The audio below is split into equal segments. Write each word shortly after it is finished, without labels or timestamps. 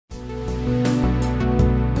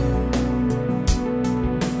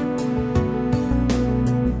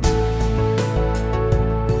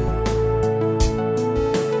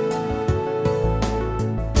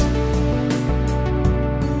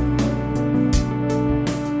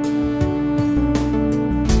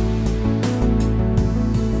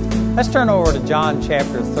Let's turn over to John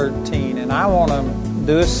chapter 13, and I want to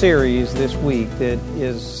do a series this week that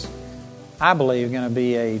is, I believe, going to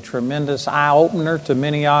be a tremendous eye-opener to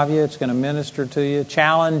many of you. It's going to minister to you,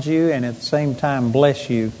 challenge you, and at the same time bless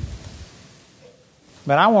you.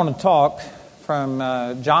 But I want to talk from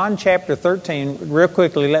John chapter 13. Real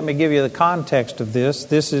quickly, let me give you the context of this.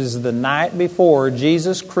 This is the night before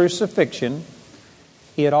Jesus' crucifixion.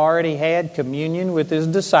 He had already had communion with His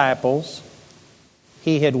disciples.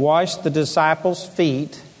 He had washed the disciples'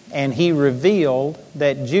 feet, and He revealed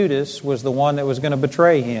that Judas was the one that was going to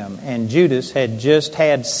betray Him. And Judas had just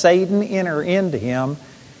had Satan enter into him,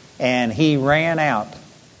 and he ran out.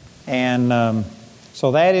 And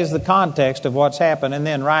so that is the context of what's happened. And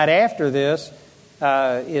then right after this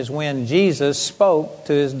is when Jesus spoke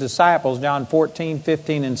to His disciples, John 14,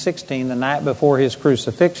 15, and 16, the night before His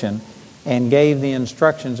crucifixion, and gave the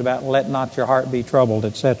instructions about let not your heart be troubled,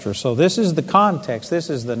 etc. So this is the context.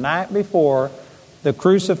 This is the night before the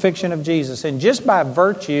crucifixion of Jesus. And just by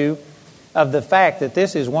virtue of the fact that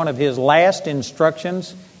this is one of His last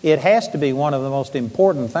instructions, it has to be one of the most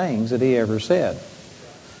important things that He ever said.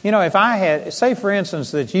 You know, if I had, say for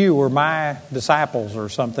instance that you were my disciples or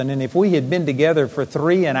something, and if we had been together for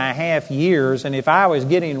 3.5 years, and if I was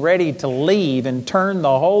getting ready to leave and turn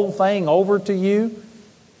the whole thing over to you,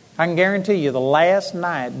 I can guarantee you the last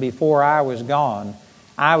night before I was gone,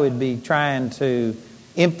 I would be trying to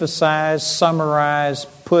emphasize, summarize,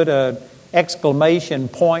 put an exclamation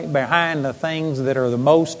point behind the things that are the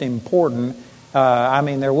most important.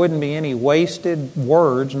 There wouldn't be any wasted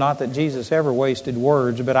words, not that Jesus ever wasted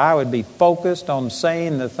words, but I would be focused on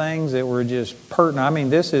saying the things that were just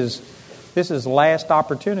pertinent. This is the last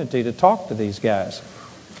opportunity to talk to these guys.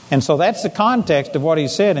 And so that's the context of what He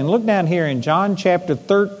said. And look down here in John chapter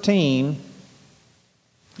 13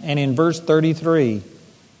 and in verse 33.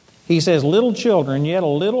 He says, "Little children, yet a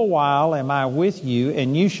little while am I with you,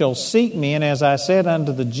 and you shall seek me. And as I said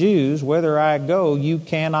unto the Jews, whither I go, you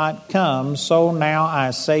cannot come. So now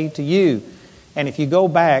I say to you." And if you go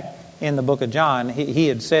back in the book of John, he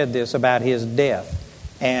had said this about His death.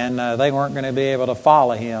 And they weren't going to be able to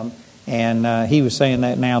follow Him. And He was saying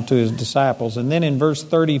that now to His disciples. And then in verse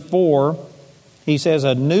 34, He says,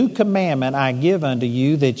 "A new commandment I give unto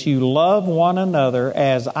you, that you love one another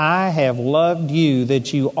as I have loved you,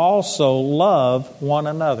 that you also love one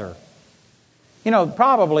another." You know,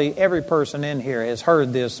 probably every person in here has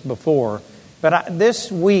heard this before. But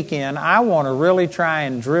this weekend, I want to really try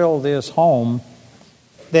and drill this home,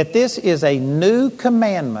 that this is a new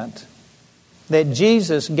commandment that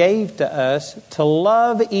Jesus gave to us, to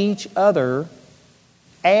love each other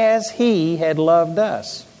as He had loved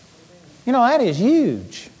us. You know, that is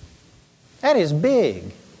huge. That is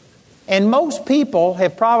big. And most people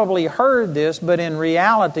have probably heard this, but in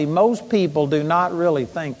reality, most people do not really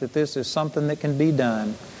think that this is something that can be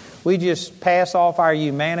done. We just pass off our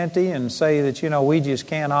humanity and say that, we just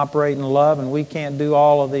can't operate in love and we can't do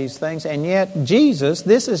all of these things. And yet, Jesus,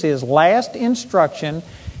 this is His last instruction,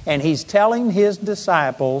 and He's telling His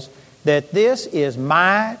disciples that this is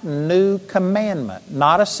my new commandment,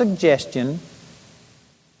 not a suggestion.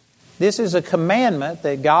 This is a commandment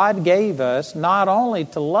that God gave us not only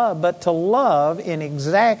to love, but to love in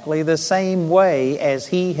exactly the same way as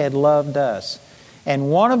He had loved us. And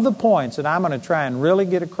one of the points that I'm going to try and really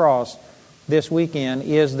get across this weekend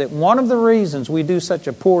is that one of the reasons we do such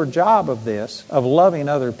a poor job of this, of loving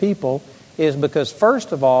other people, is because,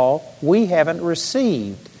 first of all, we haven't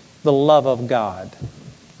received the love of God.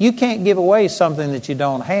 You can't give away something that you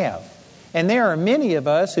don't have. And there are many of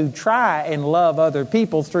us who try and love other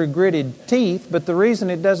people through gritted teeth, but the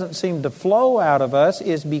reason it doesn't seem to flow out of us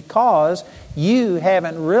is because you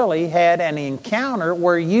haven't really had an encounter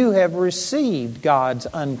where you have received God's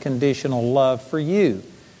unconditional love for you.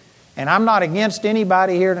 And I'm not against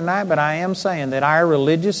anybody here tonight, but I am saying that our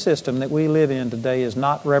religious system that we live in today is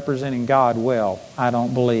not representing God well, I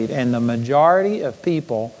don't believe. And the majority of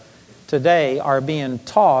people today are being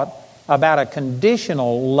taught about a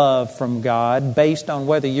conditional love from God based on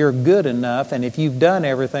whether you're good enough, and if you've done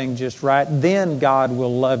everything just right, then God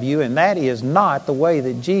will love you. And that is not the way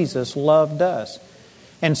that Jesus loved us.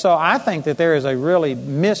 And so I think that there is a really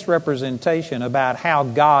misrepresentation about how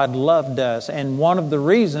God loved us. And one of the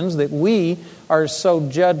reasons that we are so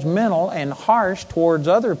judgmental and harsh towards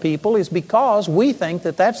other people is because we think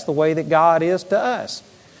that that's the way that God is to us.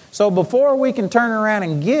 So before we can turn around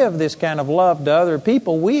and give this kind of love to other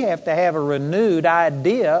people, we have to have a renewed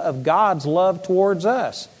idea of God's love towards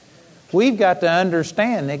us. We've got to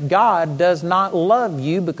understand that God does not love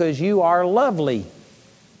you because you are lovely.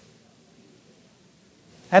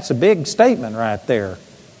 That's a big statement right there.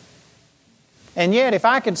 And yet, if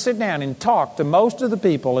I could sit down and talk to most of the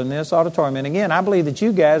people in this auditorium, and again, I believe that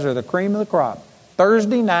you guys are the cream of the crop.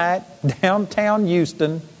 Thursday night, downtown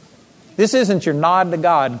Houston. This isn't your nod to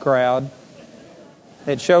God crowd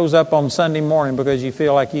that shows up on Sunday morning because you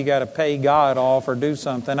feel like you got to pay God off or do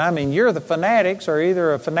something. I mean, you're the fanatics, or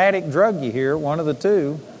either a fanatic drug you here, one of the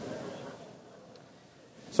two.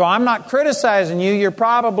 So I'm not criticizing you. You're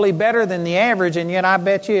probably better than the average, and yet I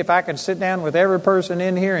bet you if I could sit down with every person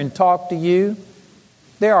in here and talk to you,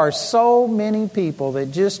 there are so many people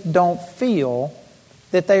that just don't feel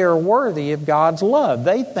that they are worthy of God's love.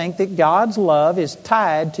 They think that God's love is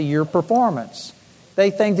tied to your performance. They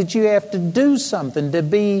think that you have to do something to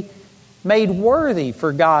be made worthy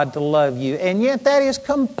for God to love you. And yet that is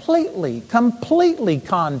completely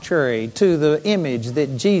contrary to the image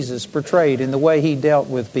that Jesus portrayed in the way He dealt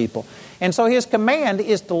with people. And so His command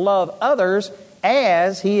is to love others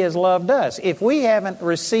as He has loved us. If we haven't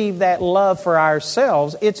received that love for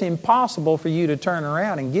ourselves, it's impossible for you to turn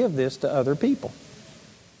around and give this to other people.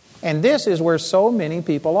 And this is where so many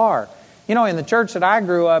people are. You know, in the church that I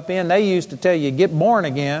grew up in, they used to tell you, get born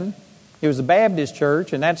again. It was a Baptist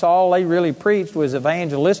church, and that's all they really preached was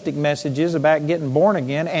evangelistic messages about getting born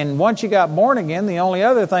again. And once you got born again, the only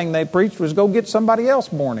other thing they preached was go get somebody else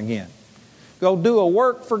born again. Go do a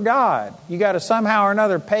work for God. You got to somehow or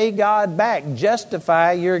another pay God back,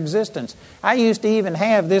 justify your existence. I used to even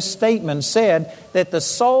have this statement said that the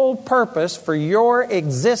sole purpose for your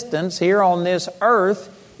existence here on this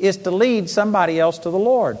earth is to lead somebody else to the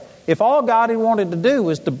Lord. If all God had wanted to do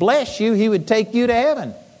was to bless you, He would take you to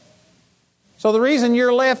heaven. So the reason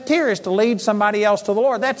you're left here is to lead somebody else to the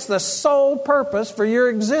Lord. That's the sole purpose for your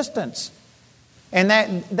existence. And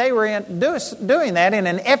that they were doing that in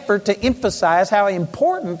an effort to emphasize how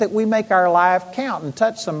important that we make our life count and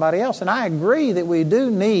touch somebody else. And I agree that we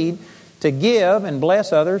do need to give and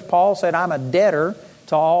bless others. Paul said, I'm a debtor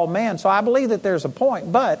to all men. So I believe that there's a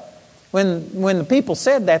point. But when the people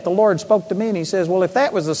said that, the Lord spoke to me and He says, well, if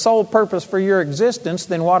that was the sole purpose for your existence,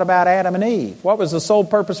 then what about Adam and Eve? What was the sole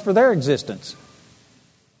purpose for their existence?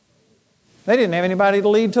 They didn't have anybody to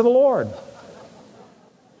lead to the Lord.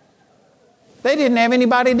 They didn't have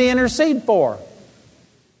anybody to intercede for.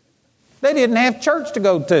 They didn't have church to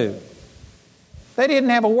go to. They didn't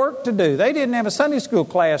have a work to do. They didn't have a Sunday school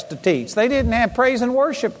class to teach. They didn't have praise and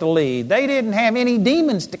worship to lead. They didn't have any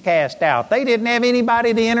demons to cast out. They didn't have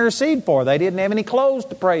anybody to intercede for. They didn't have any clothes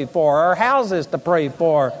to pray for or houses to pray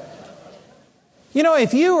for. You know,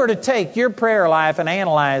 if you were to take your prayer life and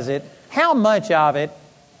analyze it, how much of it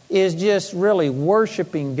is just really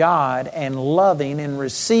worshiping God and loving and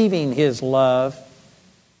receiving His love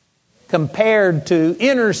compared to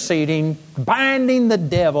interceding, binding the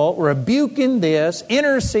devil, rebuking this,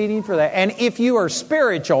 interceding for that. And if you are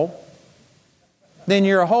spiritual, then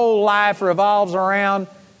your whole life revolves around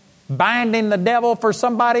binding the devil for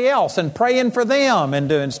somebody else and praying for them and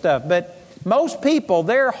doing stuff. But most people,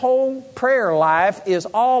 their whole prayer life is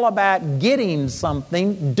all about getting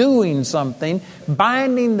something, doing something,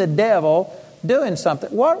 binding the devil, doing something.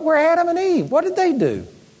 What were Adam and Eve? What did they do?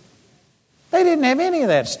 They didn't have any of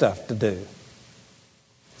that stuff to do.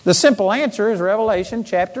 The simple answer is Revelation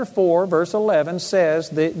chapter 4, verse 11 says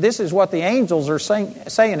that this is what the angels are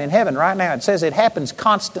saying in heaven right now. It says it happens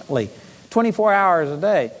constantly, 24 hours a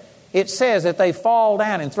day. It says that they fall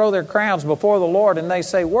down and throw their crowns before the Lord and they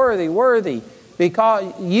say, worthy, worthy,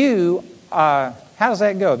 because you, how does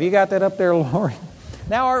that go? Have you got that up there, Lord?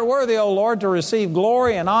 Thou art worthy, O Lord, to receive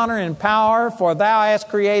glory and honor and power, for Thou hast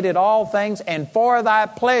created all things, and for Thy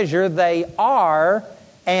pleasure they are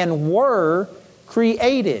and were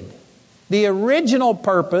created. The original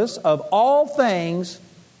purpose of all things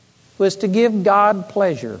was to give God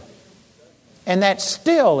pleasure. And that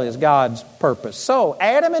still is God's purpose. So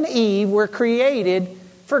Adam and Eve were created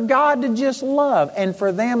for God to just love and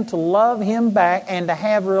for them to love Him back and to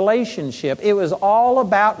have relationship. It was all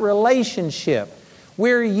about relationship.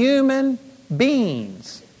 We're human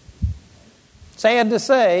beings. Sad to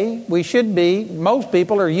say, we should be, most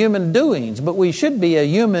people are human doings, but we should be a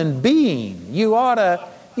human being. You ought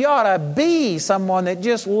to be someone that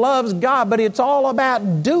just loves God, but it's all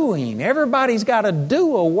about doing. Everybody's got to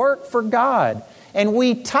do a work for God. And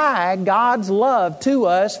we tie God's love to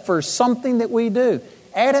us for something that we do.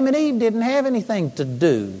 Adam and Eve didn't have anything to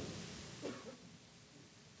do.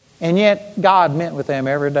 And yet God met with them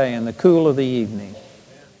every day in the cool of the evening.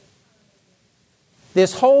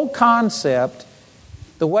 This whole concept,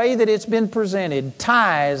 the way that it's been presented,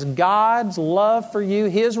 ties God's love for you,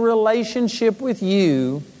 His relationship with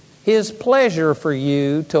you, His pleasure for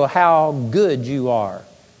you to how good you are,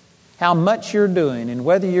 how much you're doing, and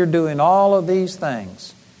whether you're doing all of these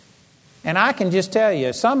things. And I can just tell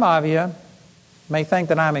you, some of you may think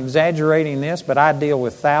that I'm exaggerating this, but I deal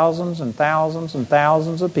with thousands and thousands and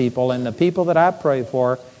thousands of people, and the people that I pray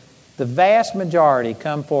for, the vast majority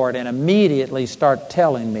come forward and immediately start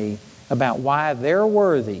telling me about why they're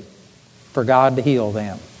worthy for God to heal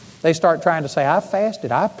them. They start trying to say, I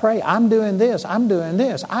fasted, I pray, I'm doing this, I've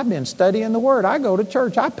been studying the Word, I go to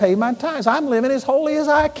church, I pay my tithes, I'm living as holy as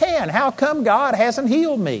I can. How come God hasn't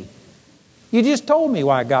healed me? You just told me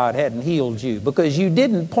why God hadn't healed you, because you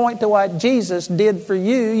didn't point to what Jesus did for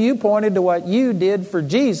you. You pointed to what you did for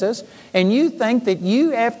Jesus, and you think that you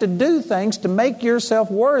have to do things to make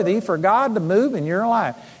yourself worthy for God to move in your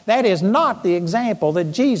life. That is not the example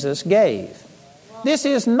that Jesus gave. This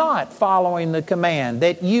is not following the command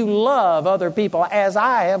that you love other people as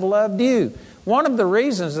I have loved you. One of the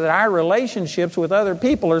reasons that our relationships with other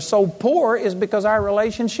people are so poor is because our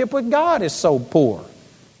relationship with God is so poor.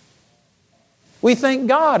 We think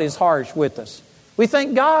God is harsh with us. We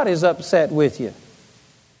think God is upset with you.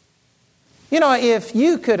 You know, if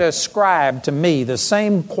you could ascribe to me the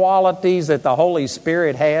same qualities that the Holy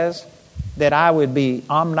Spirit has, that I would be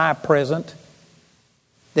omnipresent,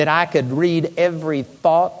 that I could read every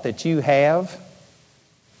thought that you have,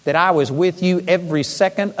 that I was with you every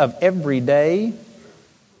second of every day,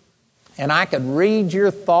 and I could read your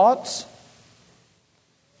thoughts,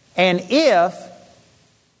 and if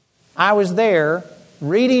I was there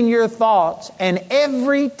reading your thoughts, and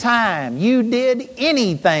every time you did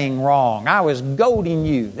anything wrong, I was goading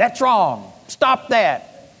you. That's wrong. Stop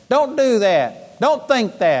that. Don't do that. Don't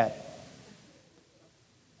think that.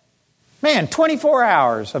 Man, 24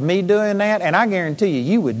 hours of me doing that, and I guarantee you,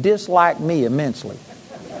 you would dislike me immensely.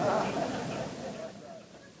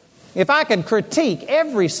 If I could critique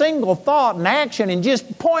every single thought and action and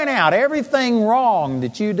just point out everything wrong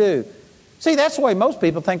that you do. See, that's the way most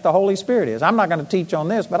people think the Holy Spirit is. I'm not going to teach on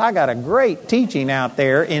this, but I got a great teaching out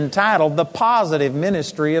there entitled The Positive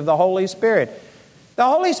Ministry of the Holy Spirit. The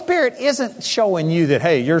Holy Spirit isn't showing you that,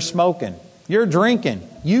 hey, you're smoking, you're drinking,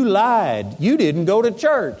 you lied, you didn't go to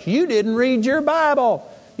church, you didn't read your Bible,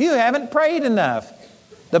 you haven't prayed enough.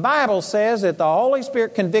 The Bible says that the Holy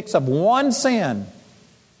Spirit convicts of one sin.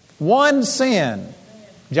 One sin.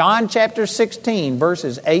 John chapter 16,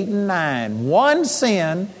 verses 8 and 9. One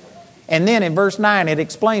sin. And then in verse 9, it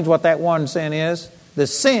explains what that one sin is. The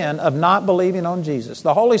sin of not believing on Jesus.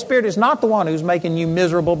 The Holy Spirit is not the one who's making you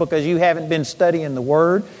miserable because you haven't been studying the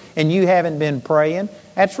Word and you haven't been praying.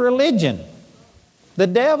 That's religion. The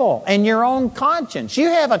devil and your own conscience. You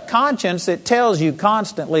have a conscience that tells you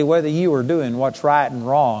constantly whether you are doing what's right and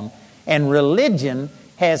wrong. And religion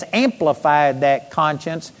has amplified that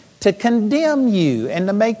conscience to condemn you and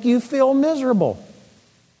to make you feel miserable.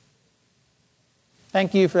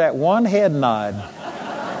 Thank you for that one head nod.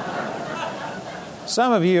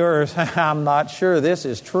 Some of you are, I'm not sure this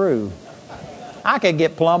is true. I could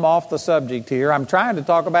get plumb off the subject here. I'm trying to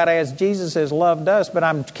talk about as Jesus has loved us, but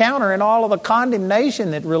I'm countering all of the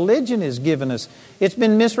condemnation that religion has given us. It's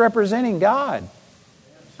been misrepresenting God.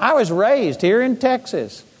 I was raised here in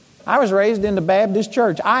Texas. I was raised in the Baptist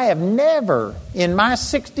church. I have never, in my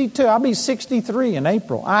 62, I'll be 63 in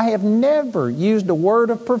April, I have never used a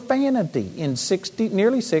word of profanity in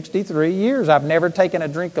nearly 63 years. I've never taken a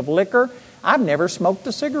drink of liquor. I've never smoked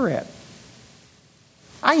a cigarette.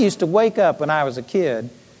 I used to wake up when I was a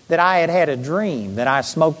kid that I had had a dream that I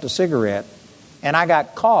smoked a cigarette, and I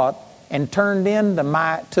got caught and turned in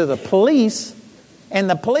to the police, and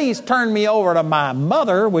the police turned me over to my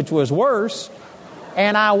mother, which was worse.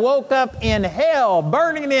 And I woke up in hell,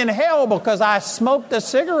 burning in hell because I smoked a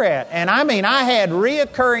cigarette. And I mean, I had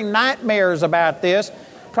reoccurring nightmares about this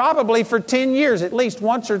probably for 10 years, at least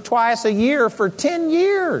once or twice a year for 10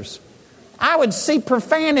 years. I would see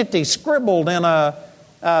profanity scribbled in a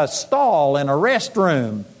stall in a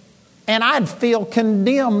restroom, and I'd feel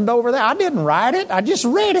condemned over that. I didn't write it, I just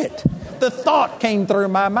read it. The thought came through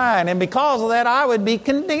my mind, and because of that, I would be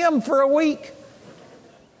condemned for a week.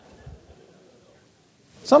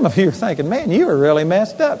 Some of you are thinking, man, you were really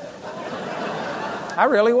messed up. I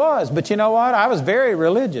really was. But you know what? I was very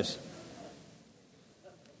religious.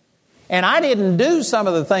 And I didn't do some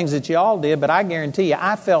of the things that you all did, but I guarantee you,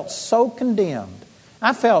 I felt so condemned.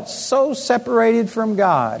 I felt so separated from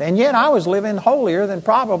God. And yet I was living holier than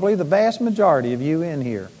probably the vast majority of you in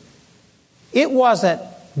here. It wasn't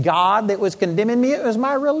God that was condemning me. It was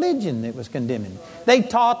my religion that was condemning me. They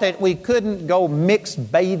taught that we couldn't go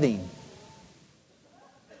mixed bathing.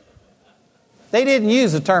 They didn't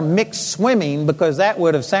use the term mixed swimming because that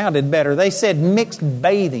would have sounded better. They said mixed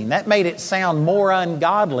bathing. That made it sound more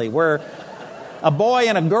ungodly, where a boy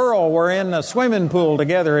and a girl were in a swimming pool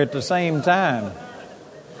together at the same time.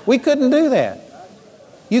 We couldn't do that.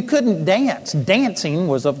 You couldn't dance. Dancing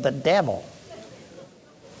was of the devil.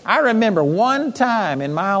 I remember one time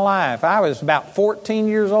in my life, I was about 14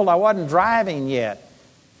 years old. I wasn't driving yet.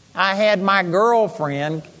 I had my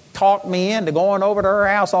girlfriend talk me into going over to her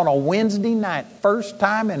house on a Wednesday night. First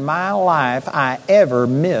time in my life I ever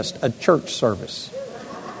missed a church service.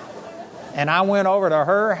 And I went over to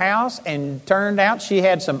her house, and turned out she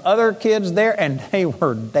had some other kids there, and they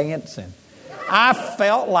were dancing. I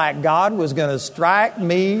felt like God was going to strike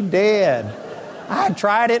me dead. I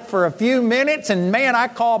tried it for a few minutes, and man, I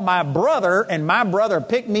called my brother, and my brother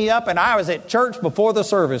picked me up, and I was at church before the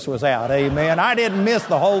service was out. Amen. I didn't miss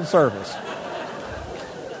the whole service.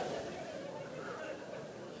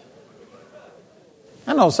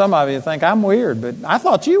 I know some of you think I'm weird, but I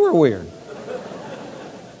thought you were weird.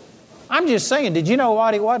 I'm just saying, did you know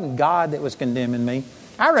what? It wasn't God that was condemning me.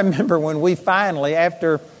 I remember when we finally,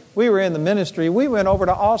 after we were in the ministry, we went over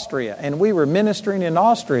to Austria, and we were ministering in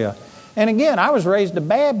Austria. And again, I was raised a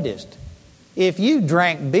Baptist. If you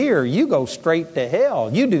drank beer, you go straight to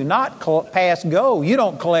hell. You do not pass go. You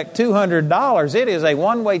don't collect $200. It is a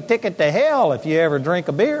one-way ticket to hell if you ever drink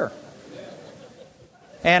a beer.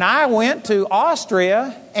 And I went to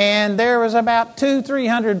Austria, and there was about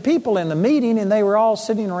 200-300 people in the meeting, and they were all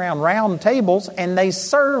sitting around round tables, and they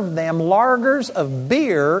served them lagers of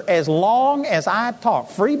beer as long as I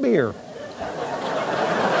talked. Free beer.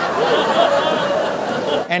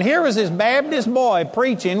 And here was this Baptist boy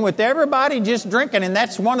preaching with everybody just drinking, and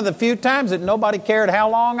that's one of the few times that nobody cared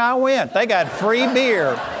how long I went. They got free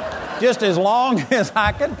beer just as long as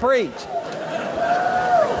I could preach.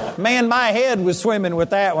 Man, my head was swimming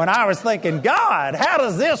with that when I was thinking, God, how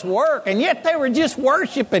does this work? And yet they were just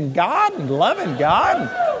worshiping God and loving God.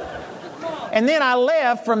 And then I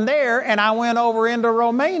left from there, and I went over into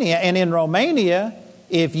Romania. And in Romania,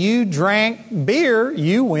 if you drank beer,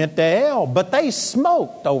 you went to hell. But they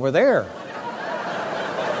smoked over there.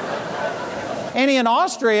 And in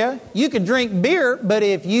Austria, you could drink beer, but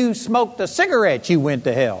if you smoked a cigarette, you went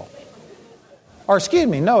to hell. Or excuse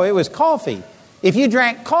me, no, it was coffee. If you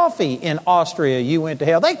drank coffee in Austria, you went to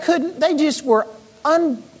hell. It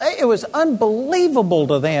was unbelievable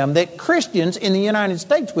to them that Christians in the United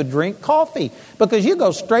States would drink coffee, because you go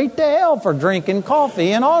straight to hell for drinking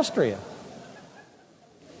coffee in Austria.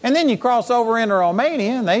 And then you cross over into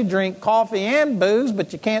Romania, and they drink coffee and booze,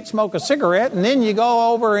 but you can't smoke a cigarette. And then you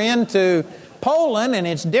go over into Poland, and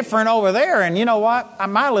it's different over there. And you know what?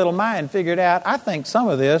 My little mind figured out, I think some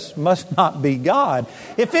of this must not be God.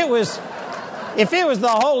 If it was the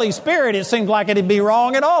Holy Spirit, it seems like it'd be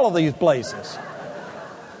wrong in all of these places.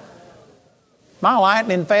 My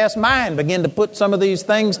lightning fast mind began to put some of these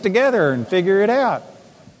things together and figure it out.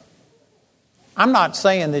 I'm not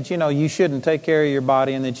saying that, you shouldn't take care of your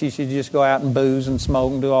body and that you should just go out and booze and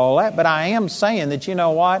smoke and do all that. But I am saying that, you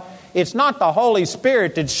know what? It's not the Holy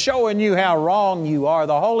Spirit that's showing you how wrong you are.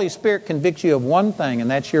 The Holy Spirit convicts you of one thing, and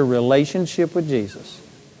that's your relationship with Jesus.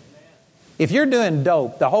 If you're doing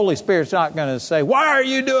dope, the Holy Spirit's not going to say, why are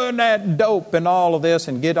you doing that dope and all of this,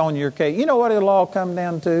 and get on your case. You know what it'll all come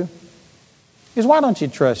down to? Is why don't you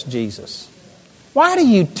trust Jesus? Why do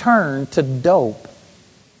you turn to dope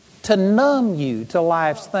to numb you to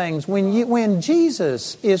life's things when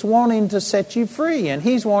Jesus is wanting to set you free and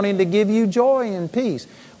He's wanting to give you joy and peace?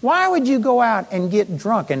 Why would you go out and get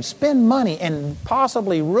drunk and spend money and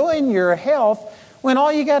possibly ruin your health when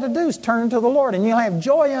all you got to do is turn to the Lord, and you'll have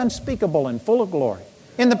joy unspeakable and full of glory?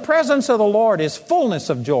 In the presence of the Lord is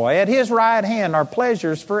fullness of joy. At His right hand are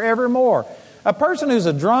pleasures forevermore. A person who's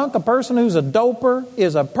a drunk, a person who's a doper,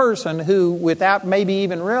 is a person who, without maybe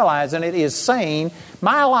even realizing it, is saying,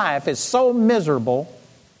 my life is so miserable,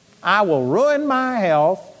 I will ruin my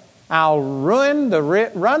health, I'll run the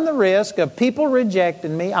risk of people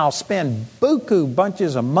rejecting me. I'll spend buku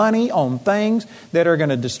bunches of money on things that are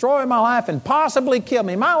going to destroy my life and possibly kill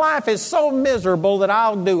me. My life is so miserable that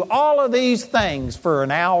I'll do all of these things for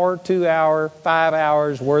an hour, 2 hour, 5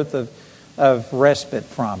 hours worth of respite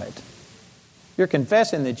from it. You're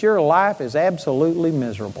confessing that your life is absolutely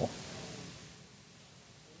miserable.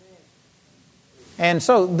 And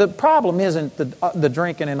so the problem isn't the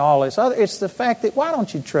drinking and all this other. It's the fact that why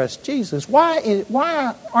don't you trust Jesus?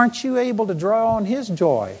 Why aren't you able to draw on His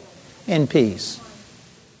joy and peace?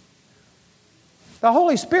 The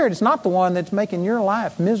Holy Spirit is not the one that's making your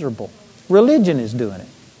life miserable. Religion is doing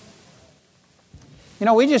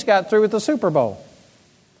it. We just got through with the Super Bowl.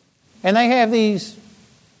 And they have these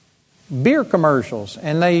beer commercials.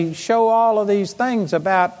 And they show all of these things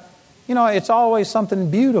about, it's always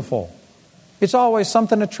something beautiful. It's always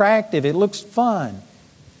something attractive. It looks fun.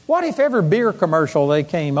 What if every beer commercial they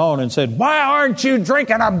came on and said, "Why aren't you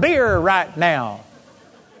drinking a beer right now?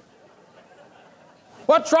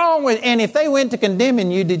 What's wrong with..." And if they went to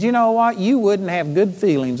condemning you, did you know what? You wouldn't have good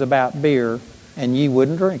feelings about beer and you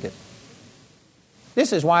wouldn't drink it.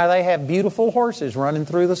 This is why they have beautiful horses running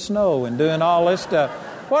through the snow and doing all this stuff.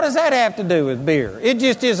 What does that have to do with beer? It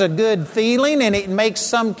just is a good feeling, and it makes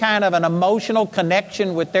some kind of an emotional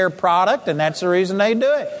connection with their product, and that's the reason they do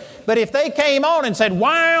it. But if they came on and said,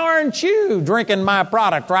 "Why aren't you drinking my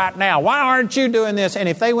product right now? Why aren't you doing this?" And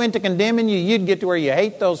if they went to condemning you, you'd get to where you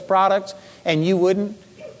hate those products and you wouldn't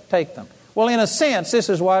take them. Well, in a sense, this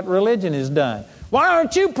is what religion has done. "Why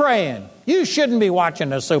aren't you praying? You shouldn't be watching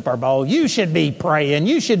the Super Bowl. You should be praying.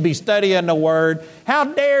 You should be studying the Word. How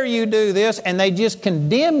dare you do this?" And they just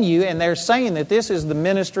condemn you, and they're saying that this is the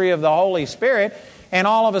ministry of the Holy Spirit. And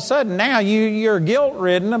all of a sudden now you're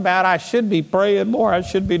guilt-ridden about, "I should be praying more. I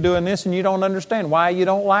should be doing this," and you don't understand why you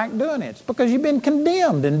don't like doing it. It's because you've been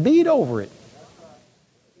condemned and beat over it.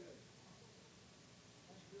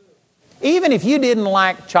 Even if you didn't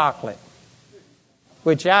like chocolate,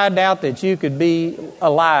 which I doubt that you could be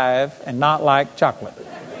alive and not like chocolate.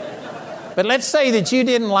 But let's say that you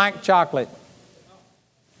didn't like chocolate.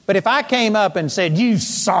 But if I came up and said, "You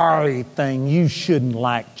sorry thing, you shouldn't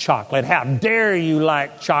like chocolate. How dare you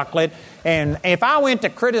like chocolate?" And if I went to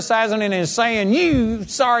criticizing it and saying, "You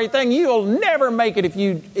sorry thing, you'll never make it if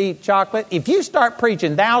you eat chocolate." If you start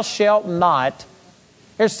preaching, "Thou shalt not,"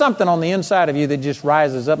 there's something on the inside of you that just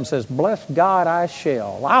rises up and says, "Bless God, I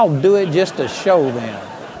shall. I'll do it just to show them."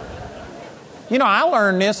 You know, I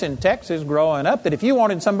learned this in Texas growing up, that if you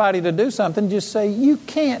wanted somebody to do something, just say, "You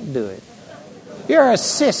can't do it. You're a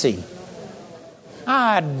sissy.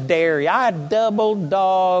 I dare you. I double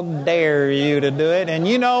dog dare you to do it." And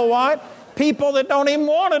you know what? People that don't even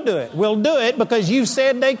want to do it will do it because you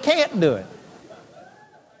said they can't do it.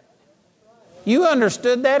 You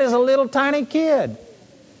understood that as a little tiny kid.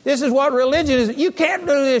 This is what religion is. "You can't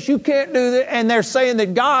do this, you can't do that." And they're saying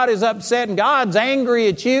that God is upset and God's angry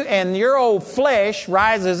at you, and your old flesh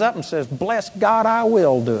rises up and says, "Bless God, I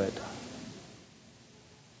will do it."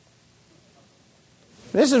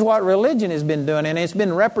 This is what religion has been doing, and it's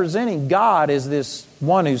been representing God as this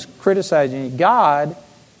one who's criticizing you. God,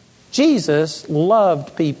 Jesus,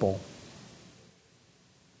 loved people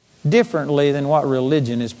differently than what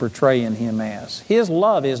religion is portraying Him as. His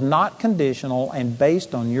love is not conditional and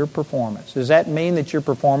based on your performance. Does that mean that your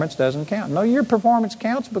performance doesn't count? No, your performance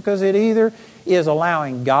counts because it either is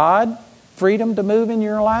allowing God freedom to move in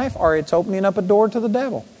your life or it's opening up a door to the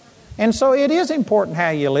devil. And so it is important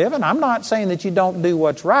how you live, and I'm not saying that you don't do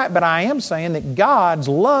what's right, but I am saying that God's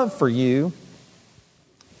love for you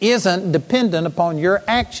isn't dependent upon your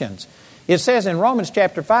actions. It says in Romans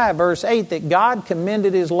chapter 5, verse 8, that God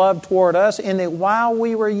commended His love toward us in that while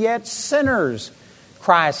we were yet sinners,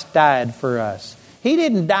 Christ died for us. He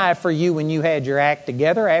didn't die for you when you had your act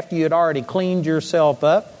together, after you had already cleaned yourself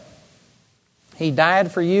up. He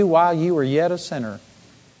died for you while you were yet a sinner.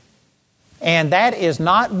 And that is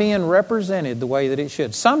not being represented the way that it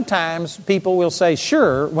should. Sometimes people will say,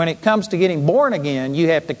 "Sure, when it comes to getting born again, you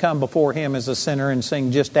have to come before Him as a sinner and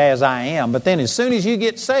sing 'Just As I Am.' But then as soon as you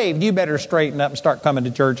get saved, you better straighten up and start coming to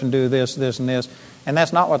church and do this, this, and this." And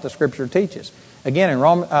that's not what the Scripture teaches. Again,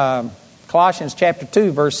 in Colossians chapter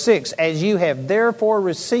 2, verse 6, "As you have therefore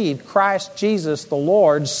received Christ Jesus the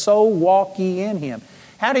Lord, so walk ye in Him."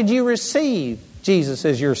 How did you receive Jesus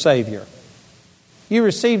as your Savior? You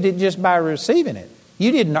received it just by receiving it.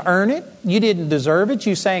 You didn't earn it. You didn't deserve it.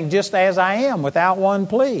 You sang "Just As I Am" without one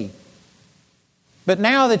plea. But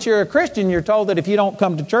now that you're a Christian, you're told that if you don't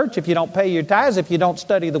come to church, if you don't pay your tithes, if you don't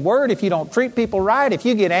study the Word, if you don't treat people right, if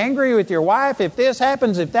you get angry with your wife, if this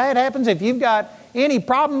happens, if that happens, if you've got any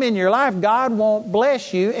problem in your life, God won't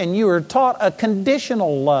bless you, and you are taught a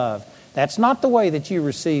conditional love. That's not the way that you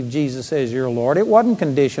receive Jesus as your Lord. It wasn't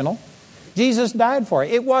conditional. Jesus died for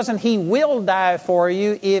you. It wasn't He will die for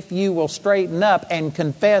you if you will straighten up and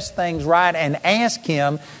confess things right and ask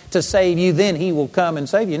Him to save you, then He will come and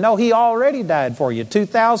save you. No, He already died for you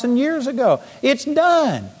 2,000 years ago. It's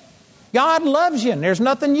done. God loves you and there's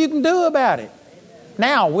nothing you can do about it.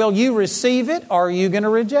 Now, will you receive it or are you going to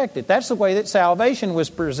reject it? That's the way that salvation was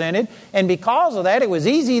presented. And because of that, it was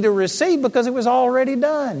easy to receive because it was already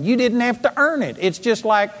done. You didn't have to earn it. It's just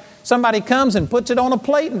like somebody comes and puts it on a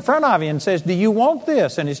plate in front of you and says, "Do you want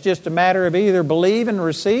this?" And it's just a matter of either believe and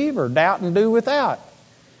receive or doubt and do without.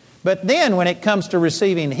 But then when it comes to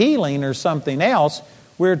receiving healing or something else,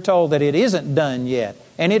 we're told that it isn't done yet.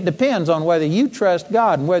 And it depends on whether you trust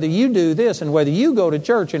God and whether you do this and whether you go to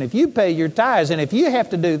church and if you pay your tithes and if you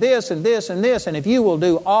have to do this and this and this and if you will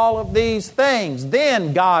do all of these things,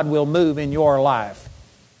 then God will move in your life.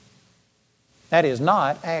 That is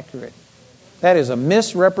not accurate. That is a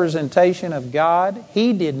misrepresentation of God.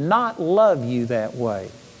 He did not love you that way.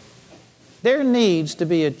 There needs to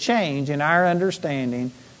be a change in our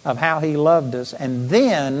understanding of how He loved us, and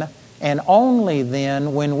then, and only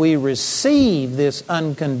then, when we receive this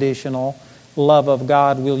unconditional love of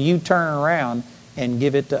God, will you turn around and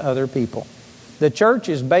give it to other people. The church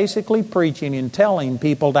is basically preaching and telling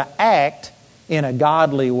people to act in a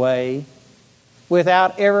godly way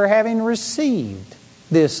without ever having received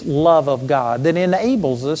this love of God that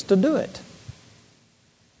enables us to do it.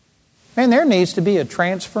 And there needs to be a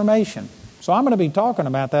transformation. So I'm going to be talking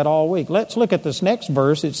about that all week. Let's look at this next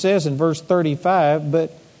verse. It says in verse 35,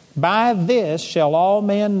 "But by this shall all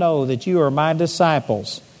men know that you are my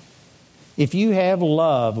disciples, if you have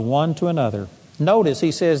love one to another." Notice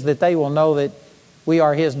he says that they will know that we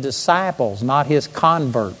are His disciples, not His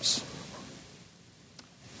converts.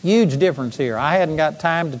 Huge difference here. I hadn't got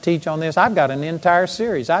time to teach on this. I've got an entire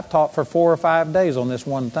series. I've taught for 4 or 5 days on this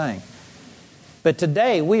one thing. But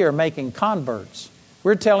today we are making converts.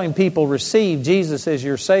 We're telling people, receive Jesus as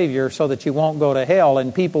your Savior so that you won't go to hell,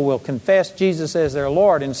 and people will confess Jesus as their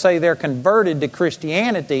Lord and say they're converted to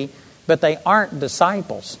Christianity, but they aren't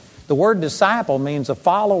disciples. The word disciple means a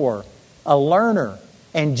follower, a learner.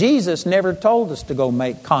 And Jesus never told us to go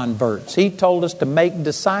make converts. He told us to make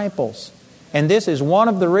disciples. And this is one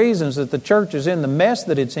of the reasons that the church is in the mess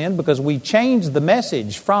that it's in, because we changed the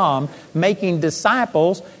message from making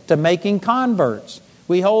disciples to making converts.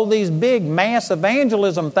 We hold these big mass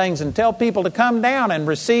evangelism things and tell people to come down and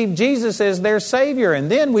receive Jesus as their Savior,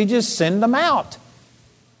 and then we just send them out.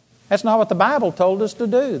 That's not what the Bible told us to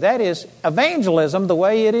do. That is, evangelism, the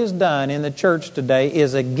way it is done in the church today,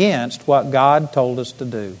 is against what God told us to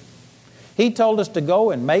do. He told us to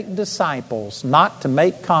go and make disciples, not to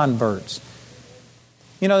make converts.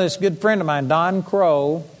 You know, this good friend of mine, Don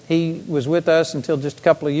Crow, he was with us until just a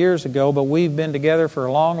couple of years ago, but we've been together for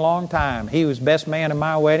a long, long time. He was best man in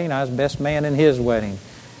my wedding. I was best man in his wedding.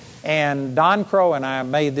 And Don Crow and I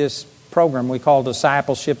made this program we call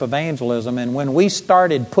Discipleship Evangelism. And when we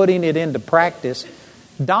started putting it into practice,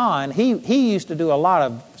 Don, he used to do a lot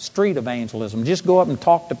of street evangelism. Just go up and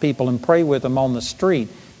talk to people and pray with them on the street.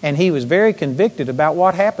 And he was very convicted about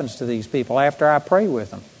what happens to these people after I pray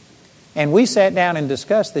with them. And we sat down and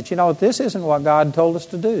discussed that, this isn't what God told us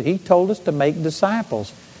to do. He told us to make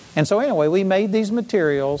disciples. And so anyway, we made these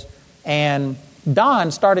materials, and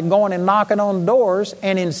Don started going and knocking on doors,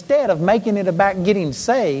 and instead of making it about getting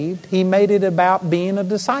saved, he made it about being a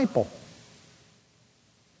disciple.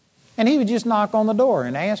 And he would just knock on the door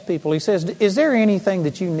and ask people. He says, "Is there anything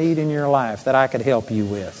that you need in your life that I could help you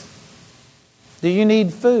with? Do you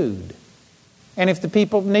need food?" And if the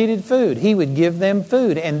people needed food, he would give them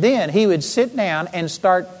food. And then he would sit down and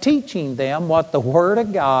start teaching them what the Word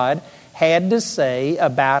of God had to say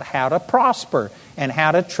about how to prosper and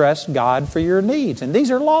how to trust God for your needs. And these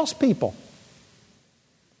are lost people.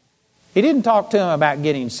 He didn't talk to them about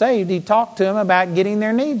getting saved. He talked to them about getting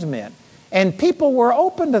their needs met. And people were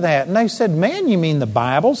open to that. And they said, "Man, you mean the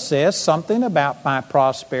Bible says something about my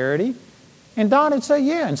prosperity?" And Don would say,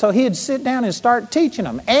 "Yeah." And so he'd sit down and start teaching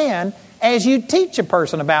them. And as you teach a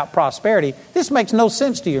person about prosperity, this makes no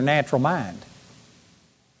sense to your natural mind.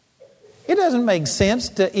 It doesn't make sense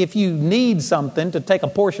to, if you need something, to take a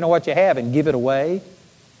portion of what you have and give it away.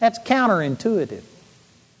 That's counterintuitive.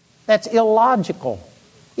 That's illogical.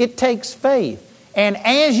 It takes faith. And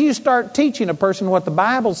as you start teaching a person what the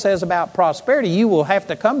Bible says about prosperity, you will have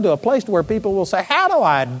to come to a place where people will say, "How do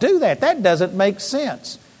I do that? That doesn't make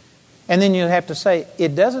sense." And then you have to say,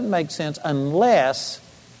 it doesn't make sense unless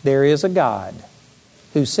there is a God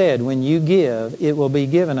who said, when you give, it will be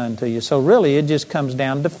given unto you. So really, it just comes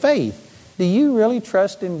down to faith. Do you really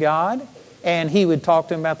trust in God? And he would talk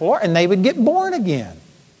to them about the Lord, and they would get born again.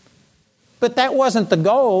 But that wasn't the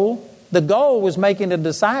goal. The goal was making a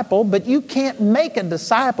disciple, but you can't make a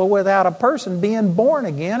disciple without a person being born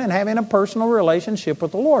again and having a personal relationship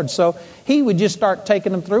with the Lord. So he would just start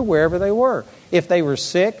taking them through wherever they were. If they were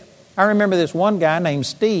sick, I remember this one guy named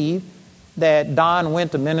Steve that Don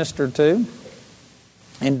went to minister to.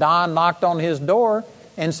 And Don knocked on his door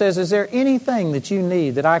and says, "Is there anything that you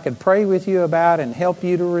need that I could pray with you about and help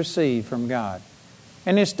you to receive from God?"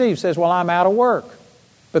 And then Steve says, "Well, I'm out of work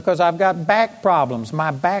because I've got back problems.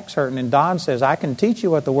 My back's hurting." And Don says, "I can teach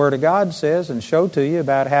you what the Word of God says and show to you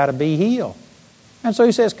about how to be healed." And so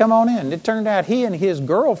he says, come on in. It turned out he and his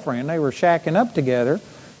girlfriend, they were shacking up together.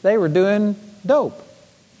 They were doing dope.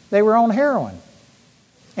 They were on heroin.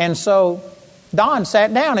 And so Don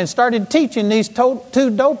sat down and started teaching these two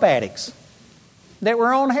dope addicts that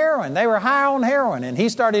were on heroin. They were high on heroin. And he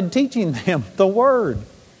started teaching them the Word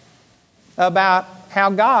about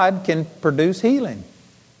how God can produce healing.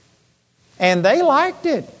 And they liked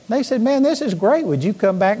it. They said, man, this is great. Would you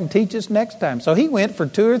come back and teach us next time? So he went for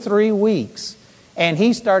 2 or 3 weeks. And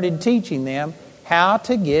he started teaching them how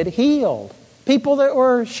to get healed. People that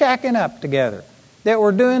were shacking up together, that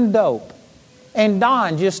were doing dope. And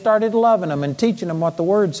Don just started loving them and teaching them what the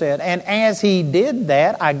Word said. And as he did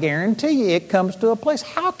that, I guarantee you it comes to a place,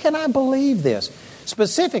 how can I believe this?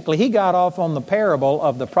 Specifically, he got off on the parable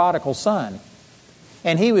of the prodigal son.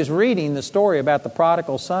 And he was reading the story about the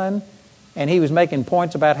prodigal son, and he was making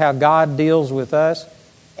points about how God deals with us.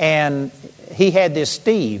 And he had this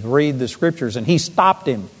Steve read the Scriptures, and he stopped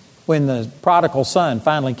him when the prodigal son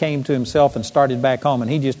finally came to himself and started back home. And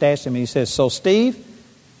he just asked him, he says, so Steve,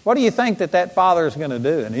 what do you think that father is going to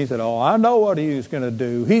do? And he said, oh, I know what he's going to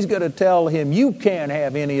do. He's going to tell him, you can't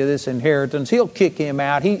have any of this inheritance. He'll kick him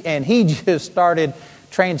out. And he just started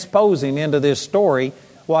transposing into this story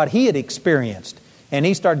what he had experienced. And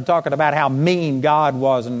he started talking about how mean God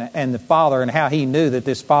was and the father, and how he knew that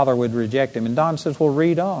this father would reject him. And Don says, well,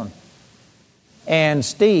 read on. And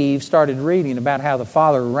Steve started reading about how the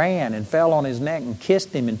father ran and fell on his neck and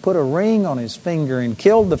kissed him and put a ring on his finger and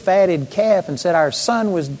killed the fatted calf and said, our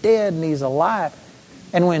son was dead and he's alive.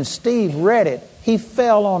 And when Steve read it, he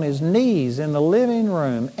fell on his knees in the living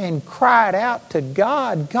room and cried out to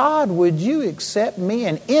God, God, would you accept me?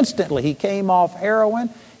 And instantly he came off heroin.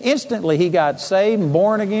 Instantly he got saved and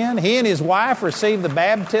born again. He and his wife received the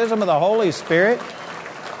baptism of the Holy Spirit.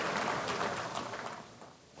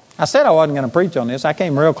 I said I wasn't going to preach on this. I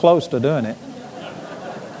came real close to doing it.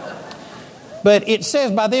 But it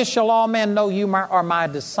says, by this shall all men know you are my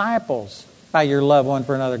disciples, by your love one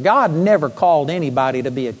for another. God never called anybody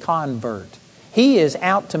to be a convert. He is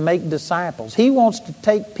out to make disciples. He wants to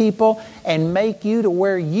take people and make you to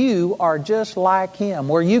where you are just like Him,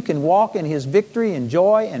 where you can walk in His victory and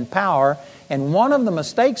joy and power. And one of the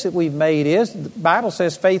mistakes that we've made is, the Bible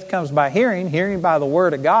says faith comes by hearing, hearing by the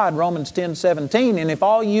Word of God, Romans 10:17. And if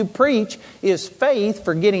all you preach is faith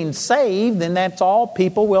for getting saved, then that's all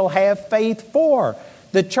people will have faith for.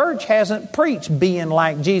 The church hasn't preached being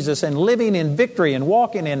like Jesus and living in victory and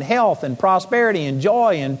walking in health and prosperity and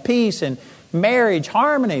joy and peace and marriage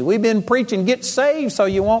harmony. We've been preaching get saved so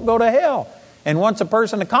you won't go to hell. And once a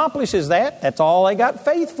person accomplishes that, that's all they got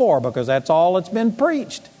faith for, because that's all that's been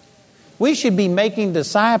preached. We should be making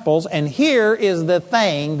disciples, and here is the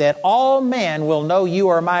thing that all men will know you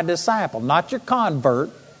are my disciple, not your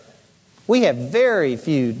convert. We have very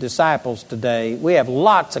few disciples today. We have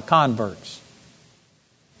lots of converts.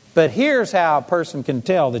 But here's how a person can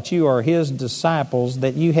tell that you are his disciples,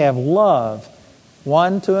 that you have love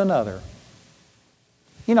one to another.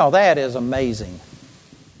 You know, that is amazing.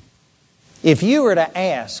 If you were to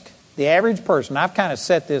ask the average person, I've kind of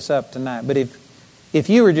set this up tonight, but if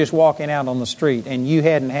you were just walking out on the street and you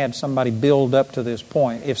hadn't had somebody build up to this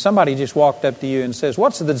point, if somebody just walked up to you and says,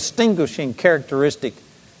 what's the distinguishing characteristic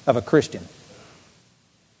of a Christian?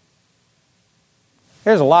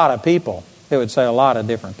 There's a lot of people that would say a lot of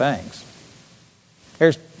different things.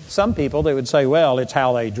 There's some people that would say, well, it's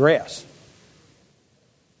how they dress.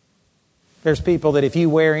 There's people that if you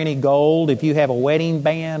wear any gold, if you have a wedding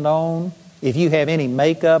band on, if you have any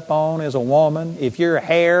makeup on as a woman, if your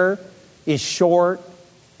hair is short,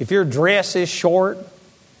 if your dress is short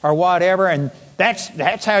or whatever, and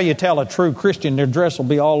that's how you tell a true Christian. Their dress will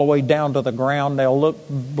be all the way down to the ground. They'll look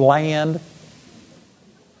bland.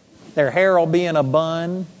 Their hair will be in a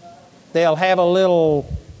bun. They'll have a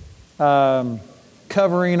little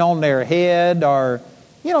covering on their head, or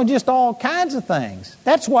just all kinds of things.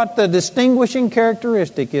 That's what the distinguishing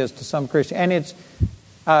characteristic is to some Christians. And it's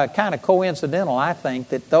kind of coincidental, I think,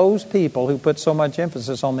 that those people who put so much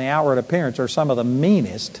emphasis on the outward appearance are some of the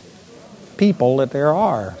meanest people that there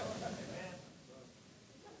are.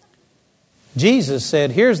 Jesus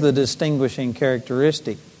said, here's the distinguishing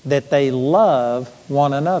characteristic, that they love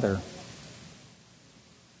one another.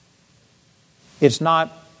 It's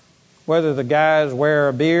not whether the guys wear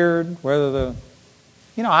a beard, whether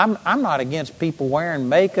I'm not against people wearing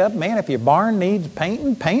makeup. Man, if your barn needs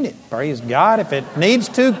painting, paint it. Praise God. If it needs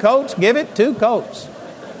 2 coats, give it 2 coats.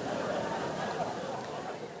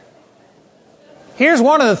 Here's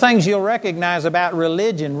one of the things you'll recognize about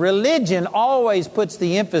religion. Religion always puts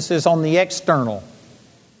the emphasis on the external.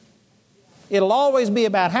 It'll always be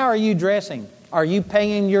about, how are you dressing? Are you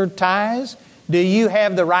paying your tithes? Do you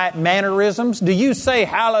have the right mannerisms? Do you say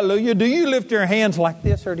hallelujah? Do you lift your hands like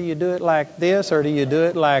this, or do you do it like this, or do you do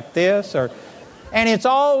it like this? And it's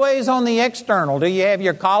always on the external. Do you have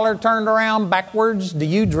your collar turned around backwards? Do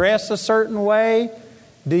you dress a certain way?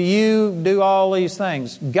 Do you do all these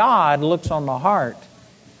things? God looks on the heart.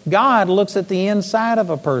 God looks at the inside of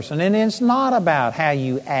a person, and it's not about how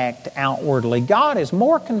you act outwardly. God is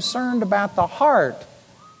more concerned about the heart.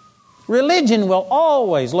 Religion will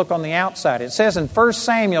always look on the outside. It says in 1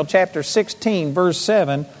 Samuel chapter 16, verse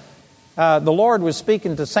 7, the Lord was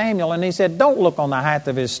speaking to Samuel, and He said, don't look on the height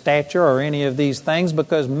of his stature or any of these things,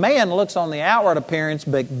 because man looks on the outward appearance,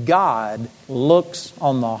 but God looks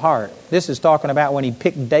on the heart. This is talking about when He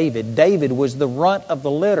picked David. David was the runt of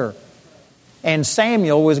the litter. And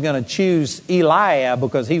Samuel was going to choose Eliab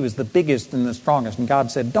because he was the biggest and the strongest. And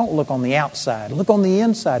God said, don't look on the outside. Look on the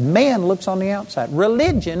inside. Man looks on the outside.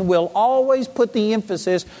 Religion will always put the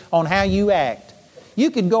emphasis on how you act.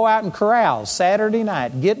 You could go out and carouse Saturday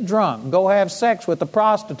night, get drunk, go have sex with a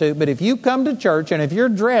prostitute. But if you come to church and if you're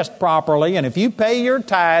dressed properly and if you pay your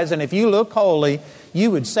tithes and if you look holy,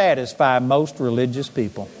 you would satisfy most religious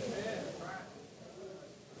people.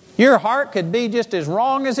 Your heart could be just as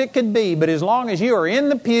wrong as it could be, but as long as you are in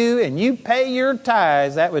the pew and you pay your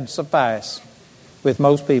tithes, that would suffice with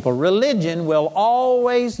most people. Religion will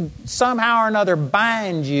always somehow or another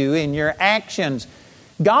bind you in your actions.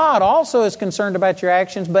 God also is concerned about your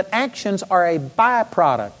actions, but actions are a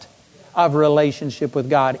byproduct of relationship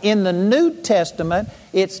with God. In the New Testament,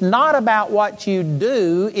 it's not about what you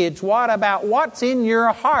do, it's about what's in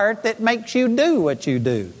your heart that makes you do what you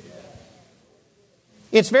do.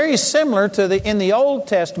 It's very similar to in the Old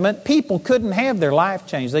Testament, people couldn't have their life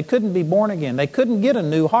changed. They couldn't be born again. They couldn't get a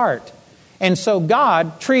new heart. And so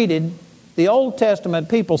God treated the Old Testament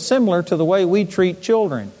people similar to the way we treat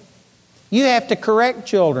children. You have to correct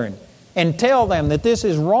children and tell them that this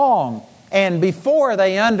is wrong. And before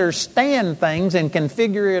they understand things and can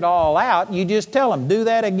figure it all out, you just tell them, do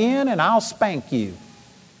that again and I'll spank you.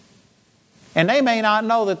 And they may not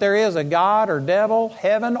know that there is a God or devil,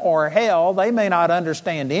 heaven or hell. They may not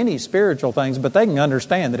understand any spiritual things, but they can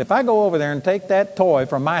understand that if I go over there and take that toy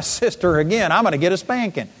from my sister again, I'm going to get a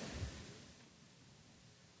spanking.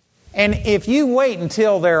 And if you wait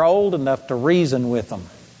until they're old enough to reason with them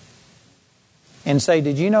and say,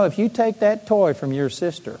 did you know if you take that toy from your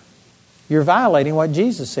sister, you're violating what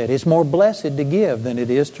Jesus said. It's more blessed to give than it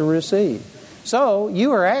is to receive. So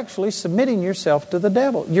you are actually submitting yourself to the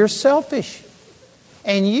devil. You're selfish.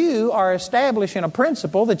 And you are establishing a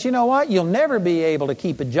principle that, you know what, you'll never be able to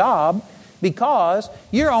keep a job because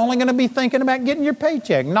you're only going to be thinking about getting your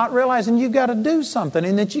paycheck, not realizing you've got to do something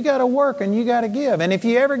and that you got to work and you got to give. And if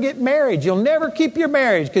you ever get married, you'll never keep your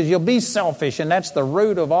marriage because you'll be selfish, and that's the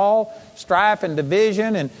root of all strife and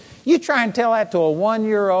division. And you try and tell that to a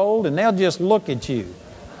 1-year-old and they'll just look at you.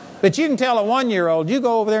 But you can tell a 1-year-old, you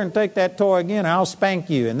go over there and take that toy again, I'll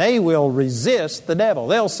spank you. And they will resist the devil.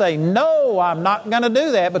 They'll say, no, I'm not going to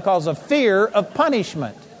do that because of fear of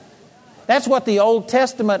punishment. That's what the Old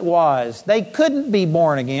Testament was. They couldn't be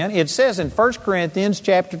born again. It says in 1 Corinthians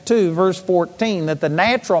chapter 2, verse 14, that the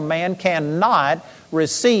natural man cannot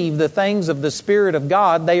receive the things of the Spirit of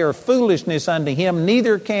God. They are foolishness unto him.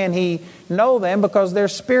 Neither can he know them because they're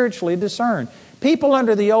spiritually discerned. People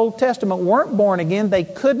under the Old Testament weren't born again. They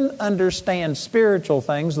couldn't understand spiritual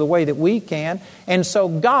things the way that we can. And so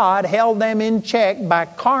God held them in check by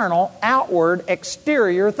carnal, outward,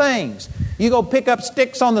 exterior things. You go pick up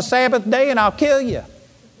sticks on the Sabbath day and I'll kill you.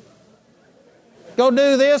 Go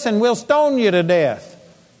do this and we'll stone you to death.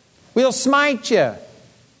 We'll smite you.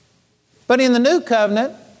 But in the New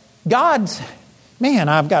Covenant, God's... Man,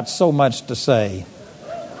 I've got so much to say.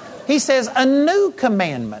 He says, a new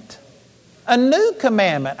commandment. A new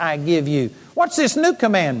commandment I give you. What's this new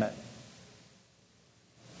commandment?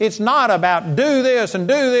 It's not about do this and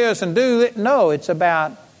do this and do that. No, it's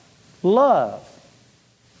about love.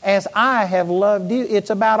 As I have loved you. It's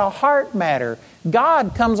about a heart matter.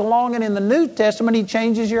 God comes along and in the New Testament He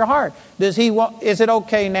changes your heart. Is it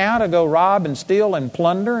okay now to go rob and steal and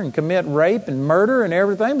plunder and commit rape and murder and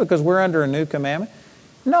everything because we're under a new commandment?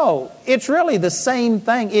 No, it's really the same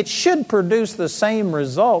thing. It should produce the same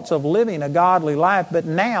results of living a godly life, but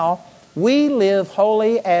now we live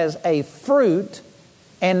holy as a fruit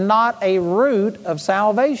and not a root of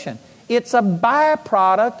salvation. It's a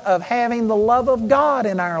byproduct of having the love of God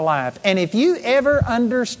in our life. And if you ever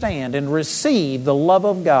understand and receive the love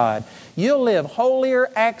of God, you'll live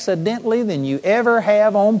holier accidentally than you ever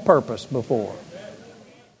have on purpose before.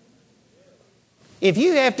 If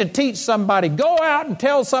you have to teach somebody, go out and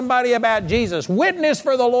tell somebody about Jesus, witness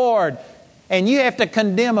for the Lord, And you have to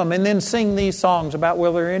condemn them and then sing these songs about,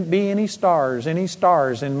 will there be any stars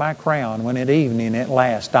in my crown when at evening at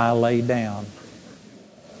last I lay down.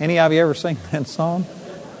 Any of you ever sing that song?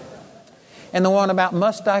 And the one about,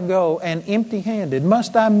 must I go and empty-handed,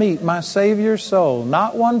 must I meet my Savior's soul,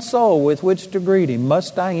 not one soul with which to greet Him,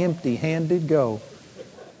 must I empty-handed go.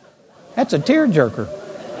 That's a tearjerker.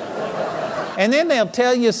 And then they'll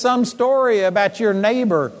tell you some story about your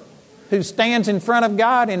neighbor who stands in front of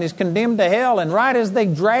God and is condemned to hell, and right as they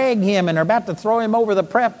drag him and are about to throw him over the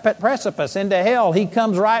precipice into hell, he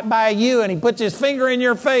comes right by you and he puts his finger in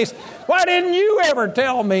your face. Why didn't you ever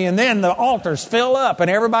tell me? And then the altars fill up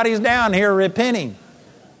and everybody's down here repenting.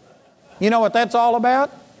 You know what that's all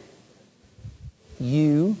about?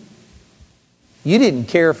 You didn't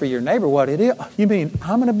care for your neighbor. What it is? You mean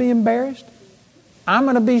I'm going to be embarrassed? I'm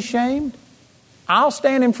going to be shamed? I'll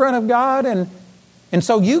stand in front of God and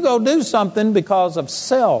so you go do something because of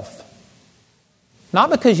self, not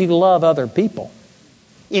because you love other people.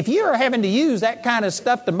 If you're having to use that kind of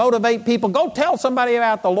stuff to motivate people, go tell somebody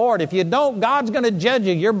about the Lord. If you don't, God's going to judge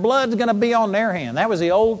you. Your blood's going to be on their hand. That was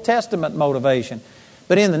the Old Testament motivation.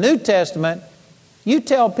 But in the New Testament, you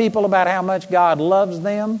tell people about how much God loves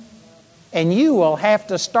them, and you will have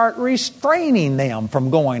to start restraining them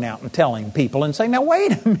from going out and telling people and saying, now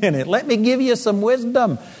wait a minute, let me give you some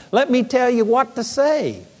wisdom. Let me tell you what to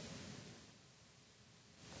say.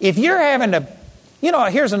 If you're having to,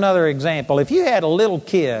 here's another example. If you had a little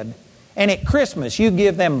kid and at Christmas you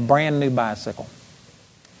give them a brand new bicycle,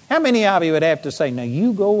 how many of you would have to say, now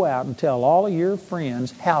you go out and tell all of your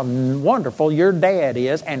friends how wonderful your dad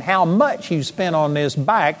is and how much you spent on this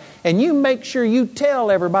bike, and you make sure you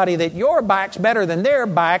tell everybody that your bike's better than their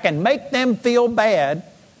bike and make them feel bad?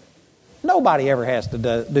 Nobody ever has to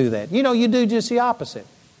do that. You do just the opposite.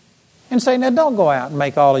 And say, now don't go out and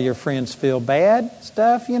make all of your friends feel bad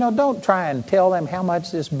stuff. Don't try and tell them how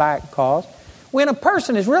much this bike costs. When a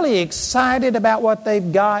person is really excited about what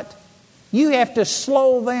they've got, you have to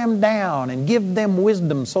slow them down and give them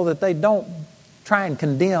wisdom so that they don't try and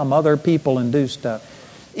condemn other people and do stuff.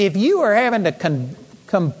 If you are having to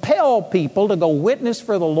compel people to go witness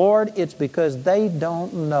for the Lord, it's because they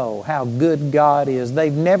don't know how good God is.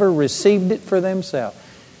 They've never received it for themselves.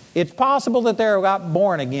 It's possible that they got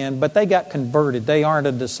born again, but they got converted. They aren't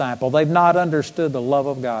a disciple. They've not understood the love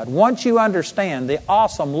of God. Once you understand the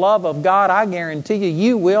awesome love of God, I guarantee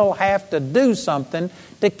you will have to do something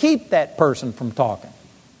to keep that person from talking.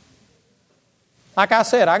 Like I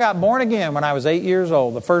said, I got born again when I was 8 years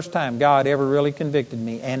old, the first time God ever really convicted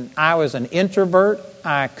me. And I was an introvert.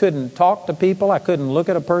 I couldn't talk to people. I couldn't look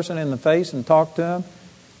at a person in the face and talk to them.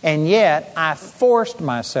 And yet, I forced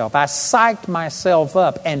myself, I psyched myself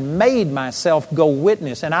up and made myself go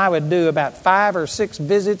witness. And I would do about 5 or 6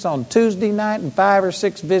 visits on Tuesday night and 5 or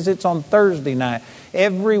 6 visits on Thursday night.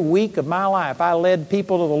 Every week of my life, I led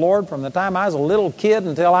people to the Lord from the time I was a little kid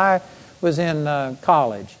until I was in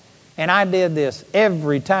college. And I did this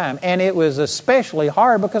every time. And it was especially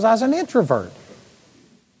hard because I was an introvert.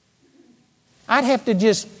 I'd have to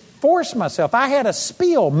just force myself. I had a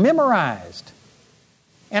spiel memorized.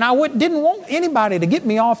 And I didn't want anybody to get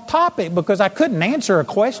me off topic because I couldn't answer a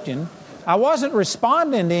question. I wasn't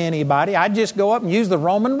responding to anybody. I'd just go up and use the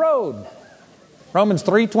Roman road. Romans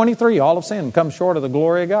 3:23, all of sin comes short of the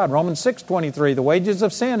glory of God. Romans 6:23, the wages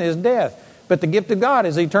of sin is death, but the gift of God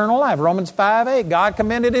is eternal life. Romans 5:8, God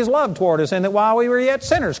commended His love toward us, and that while we were yet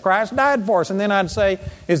sinners, Christ died for us. And then I'd say,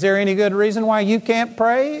 is there any good reason why you can't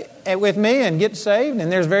pray with me and get saved? And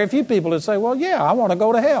there's very few people that say, well, yeah, I want to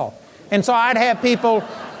go to hell. And so I'd have people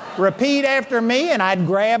repeat after me, and I'd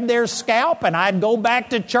grab their scalp, and I'd go back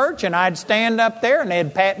to church, and I'd stand up there, and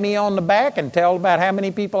they'd pat me on the back and tell about how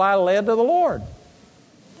many people I led to the Lord.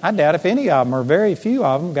 I doubt if any of them, or very few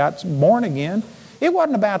of them, got born again. It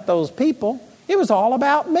wasn't about those people. It was all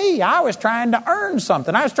about me. I was trying to earn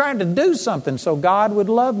something. I was trying to do something so God would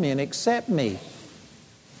love me and accept me.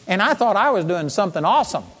 And I thought I was doing something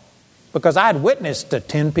awesome because I'd witnessed to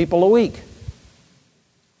 10 people a week.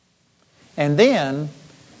 And then,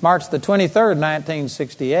 March the 23rd,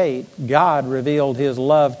 1968, God revealed His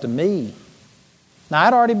love to me. Now,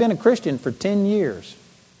 I'd already been a Christian for 10 years.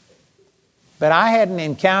 But I had an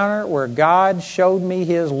encounter where God showed me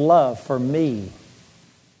His love for me,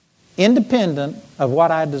 independent of what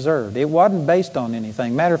I deserved. It wasn't based on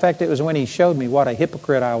anything. Matter of fact, it was when He showed me what a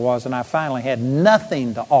hypocrite I was, and I finally had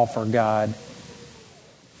nothing to offer God.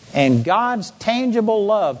 And God's tangible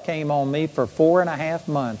love came on me for 4.5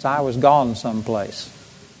 months. I was gone someplace.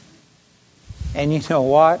 And you know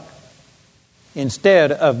what?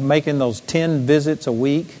 Instead of making those 10 visits a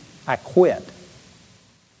week, I quit.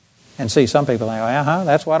 And see, some people think,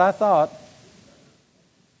 that's what I thought.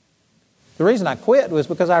 The reason I quit was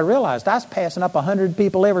because I realized I was passing up 100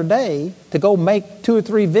 people every day to go make 2 or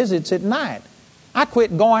 3 visits at night. I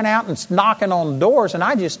quit going out and knocking on doors, and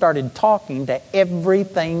I just started talking to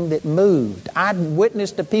everything that moved. I'd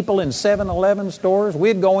witnessed to people in 7-Eleven stores.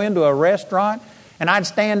 We'd go into a restaurant, and I'd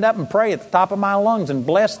stand up and pray at the top of my lungs and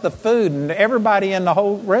bless the food and everybody in the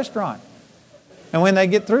whole restaurant. And when they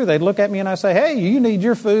get through, they'd look at me and I'd say, hey, you need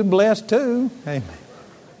your food blessed too. Amen.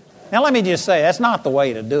 Now let me just say, that's not the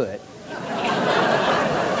way to do it.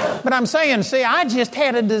 But I'm saying, see, I just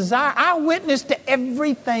had a desire. I witnessed to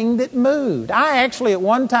everything that moved. I actually at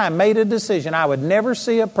one time made a decision I would never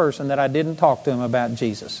see a person that I didn't talk to them about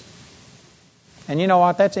Jesus. And you know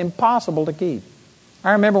what? That's impossible to keep.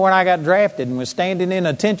 I remember when I got drafted and was standing in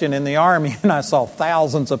attention in the Army, and I saw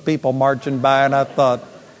thousands of people marching by, and I thought,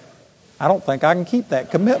 I don't think I can keep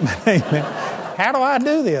that commitment. Amen. How do I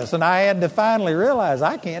do this? And I had to finally realize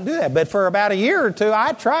I can't do that. But for about a year or 2,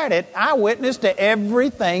 I tried it. I witnessed to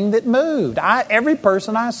everything that moved. Every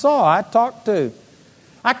person I saw, I talked to.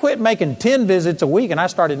 I quit making 10 visits a week, and I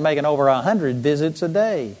started making over 100 visits a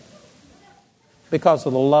day because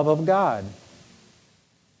of the love of God.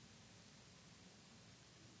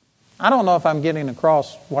 I don't know if I'm getting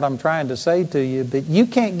across what I'm trying to say to you, but you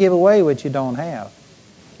can't give away what you don't have.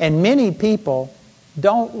 And many people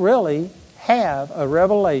don't really have a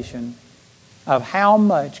revelation of how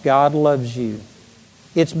much God loves you.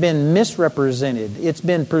 It's been misrepresented. It's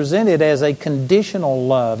been presented as a conditional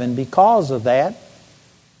love, and because of that,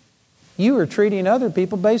 you are treating other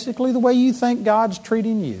people basically the way you think God's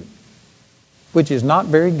treating you, which is not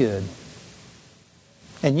very good.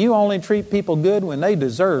 And you only treat people good when they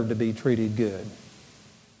deserve to be treated good,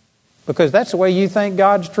 because that's the way you think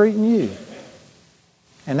God's treating you.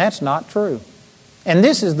 And that's not true. And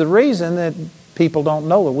this is the reason that people don't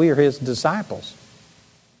know that we are His disciples.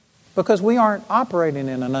 Because we aren't operating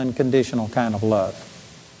in an unconditional kind of love.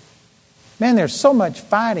 Man, there's so much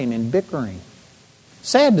fighting and bickering.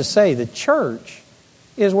 Sad to say, the church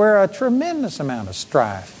is where a tremendous amount of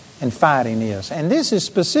strife and fighting is. And this is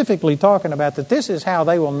specifically talking about that this is how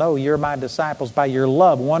they will know you're my disciples, by your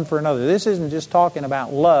love one for another. This isn't just talking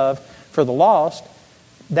about love for the lost.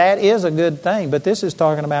 That is a good thing, but this is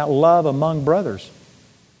talking about love among brothers,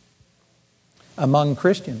 among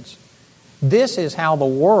Christians. This is how the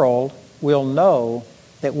world will know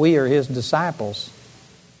that we are His disciples,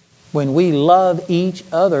 when we love each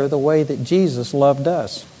other the way that Jesus loved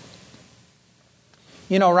us.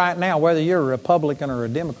 You know, right now, whether you're a Republican or a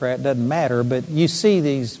Democrat, doesn't matter, but you see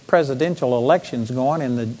these presidential elections going,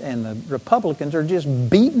 and the Republicans are just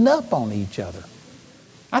beating up on each other.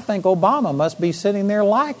 I think Obama must be sitting there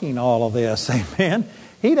liking all of this, amen.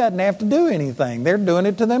 He doesn't have to do anything. They're doing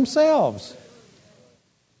it to themselves.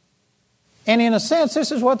 And in a sense, this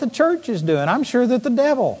is what the church is doing. I'm sure that the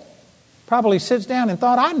devil probably sits down and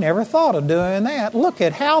thought, I never thought of doing that. Look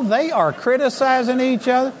at how they are criticizing each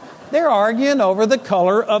other. They're arguing over the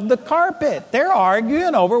color of the carpet. They're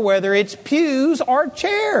arguing over whether it's pews or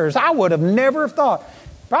chairs. I would have never thought.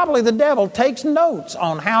 Probably the devil takes notes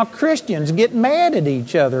on how Christians get mad at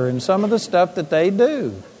each other and some of the stuff that they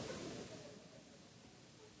do.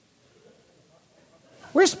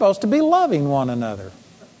 We're supposed to be loving one another.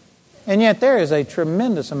 And yet there is a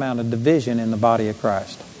tremendous amount of division in the body of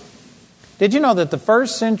Christ. Did you know that the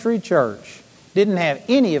first century church didn't have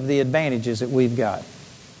any of the advantages that we've got?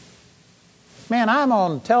 Man, I'm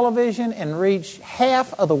on television and reach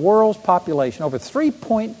half of the world's population. Over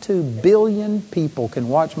 3.2 billion people can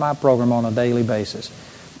watch my program on a daily basis.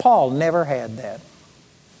 Paul never had that.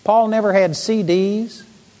 Paul never had CDs,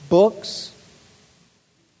 books.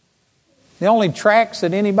 The only tracts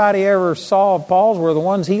that anybody ever saw of Paul's were the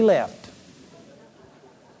ones he left.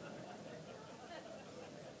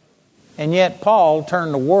 And yet Paul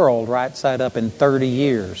turned the world right side up in 30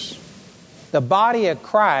 years. The body of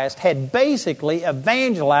Christ had basically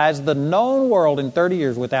evangelized the known world in 30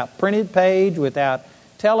 years without printed page, without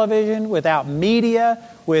television, without media,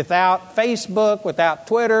 without Facebook, without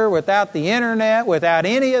Twitter, without the internet, without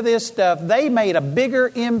any of this stuff. They made a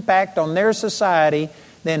bigger impact on their society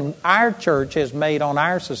than our church has made on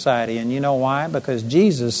our society. And you know why? Because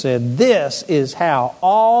Jesus said, this is how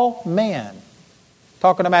all men,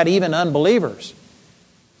 talking about even unbelievers,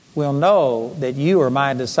 will know that you are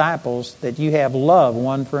my disciples, that you have love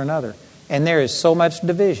one for another. And there is so much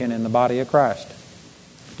division in the body of Christ.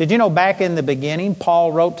 Did you know back in the beginning,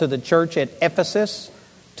 Paul wrote to the church at Ephesus,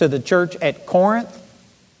 to the church at Corinth,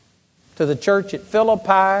 to the church at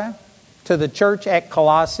Philippi, to the church at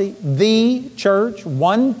Colossae, the church,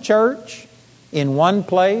 one church in one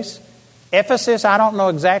place. Ephesus, I don't know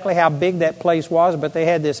exactly how big that place was, but they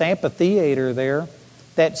had this amphitheater there.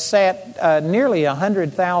 that sat nearly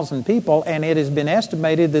 100,000 people, and it has been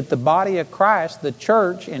estimated that the body of Christ, the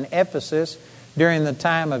church in Ephesus, during the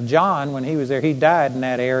time of John, when he was there, he died in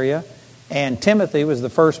that area, and Timothy was the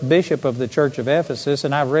first bishop of the church of Ephesus,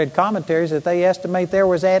 and I've read commentaries that they estimate there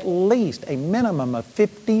was at least a minimum of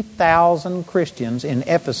 50,000 Christians in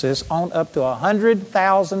Ephesus, on up to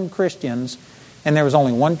 100,000 Christians, and there was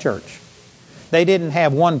only one church. They didn't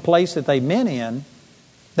have one place that they met in.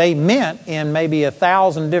 They met in maybe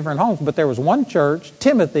 1,000 different homes, but there was one church.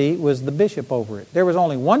 Timothy was the bishop over it. There was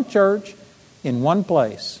only one church in one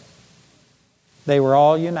place. They were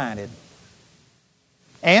all united.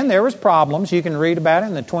 And there was problems. You can read about it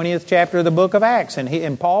in the 20th chapter of the book of Acts.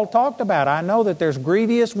 And Paul talked about it. I know that there's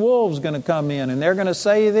grievous wolves going to come in, and they're going to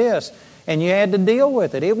say this. And you had to deal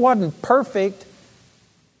with it. It wasn't perfect,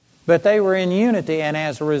 but they were in unity. And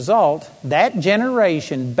as a result, that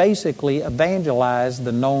generation basically evangelized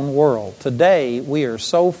the known world. Today, we are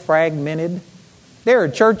so fragmented. There are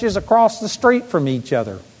churches across the street from each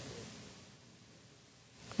other.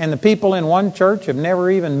 And the people in one church have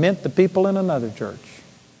never even met the people in another church.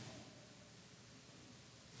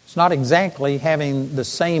 It's not exactly having the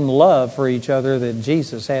same love for each other that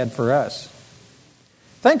Jesus had for us.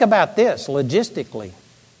 Think about this logistically.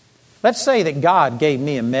 Let's say that God gave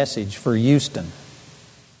me a message for Houston.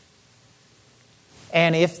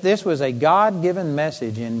 And if this was a God-given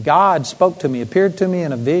message and God spoke to me, appeared to me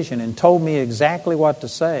in a vision and told me exactly what to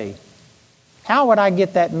say, how would I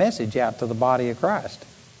get that message out to the body of Christ?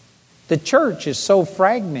 The church is so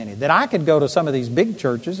fragmented that I could go to some of these big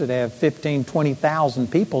churches that have 15,000,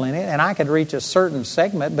 20,000 people in it, and I could reach a certain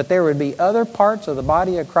segment, but there would be other parts of the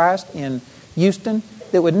body of Christ in Houston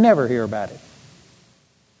that would never hear about it.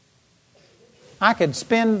 I could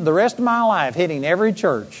spend the rest of my life hitting every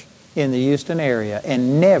church in the Houston area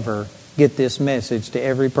and never get this message to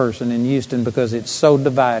every person in Houston because it's so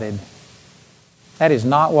divided. That is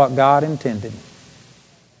not what God intended.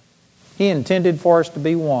 He intended for us to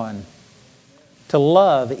be one, to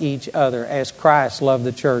love each other as Christ loved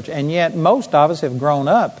the church. And yet most of us have grown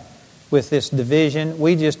up with this division.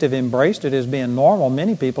 We just have embraced it as being normal.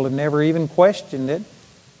 Many people have never even questioned it.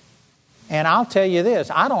 And I'll tell you this,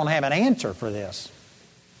 I don't have an answer for this.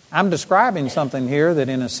 I'm describing something here that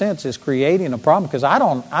in a sense is creating a problem because I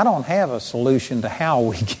don't have a solution to how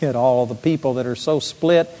we get all the people that are so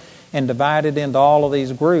split and divided into all of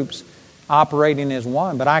these groups operating as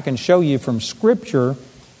one. But I can show you from Scripture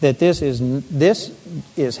that this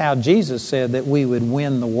is how Jesus said that we would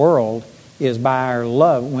win the world, is by our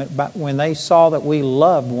love. When they saw that we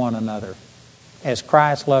loved one another as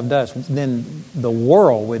Christ loved us, then the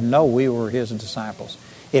world would know we were His disciples.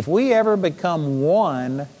 If we ever become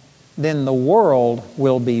one, then the world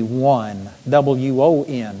will be one.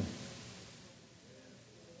 W-O-N.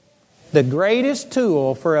 The greatest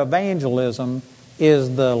tool for evangelism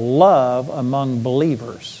is the love among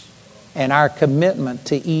believers and our commitment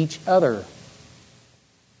to each other.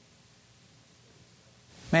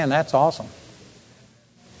 Man, that's awesome.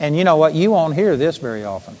 And you know what? You won't hear this very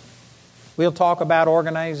often. We'll talk about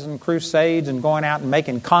organizing crusades and going out and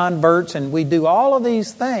making converts, and we do all of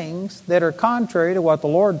these things that are contrary to what the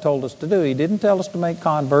Lord told us to do. He didn't tell us to make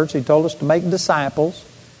converts. He told us to make disciples.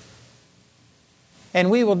 And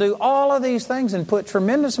we will do all of these things and put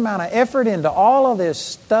tremendous amount of effort into all of this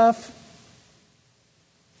stuff.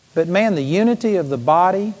 But man, the unity of the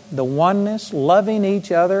body, the oneness, loving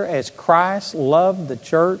each other as Christ loved the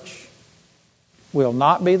church, will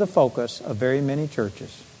not be the focus of very many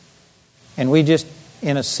churches. And we just,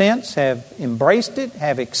 in a sense, have embraced it,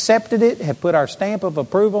 have accepted it, have put our stamp of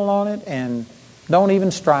approval on it, and don't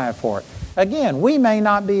even strive for it. Again, we may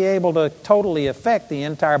not be able to totally affect the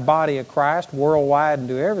entire body of Christ worldwide and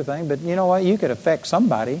do everything, but you know what? You could affect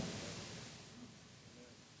somebody.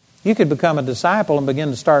 You could become a disciple and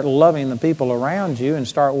begin to start loving the people around you and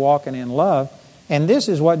start walking in love. And this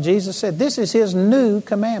is what Jesus said. This is His new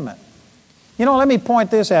commandment. You know, let me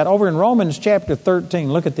point this out. Over in Romans chapter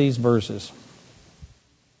 13, look at these verses.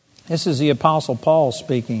 This is the Apostle Paul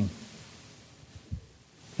speaking.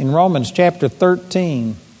 In Romans chapter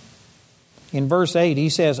 13, in verse 8, he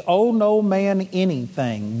says, "Owe no man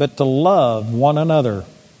anything but to love one another."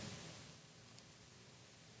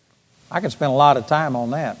 I could spend a lot of time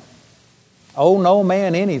on that. Owe no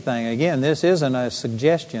man anything. Again, this isn't a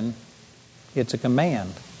suggestion. It's a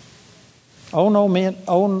command. Owe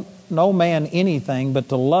no man anything but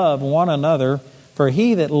to love one another, for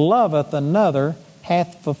he that loveth another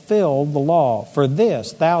hath fulfilled the law. For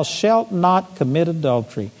this, thou shalt not commit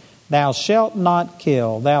adultery, thou shalt not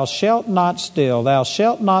kill, thou shalt not steal, thou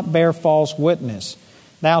shalt not bear false witness,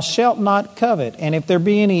 Thou shalt not covet. And if there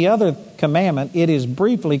be any other commandment, it is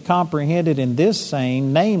briefly comprehended in this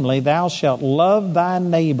saying, namely, thou shalt love thy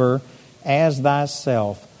neighbor as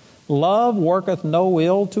thyself. Love worketh no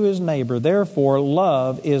ill to his neighbor. Therefore,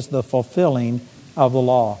 love is the fulfilling of the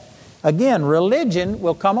law. Again, religion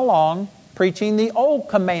will come along preaching the old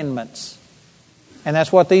commandments. And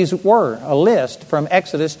that's what these were, a list from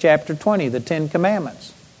Exodus chapter 20, the 10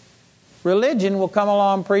 Commandments. Religion will come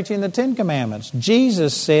along preaching the 10 Commandments.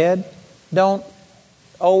 Jesus said, don't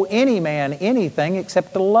owe any man anything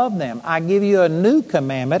except to love them. I give you a new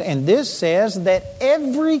commandment, and this says that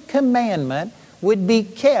every commandment would be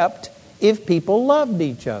kept if people loved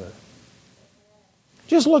each other.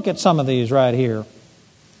 Just look at some of these right here.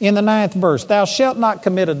 In the 9th verse, thou shalt not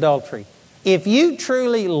commit adultery. If you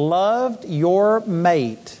truly loved your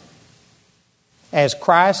mate as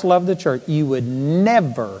Christ loved the church, you would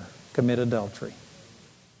never commit adultery.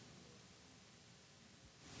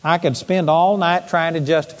 I could spend all night trying to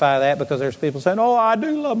justify that because there's people saying, oh, I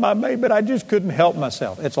do love my mate, but I just couldn't help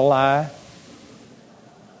myself. It's a lie.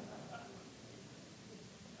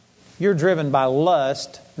 You're driven by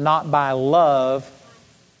lust, not by love.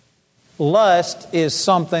 Lust is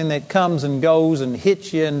something that comes and goes and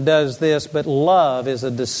hits you and does this, but love is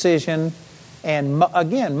a decision. And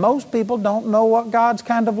again, most people don't know what God's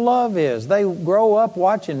kind of love is. They grow up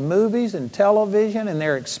watching movies and television, and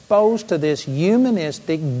they're exposed to this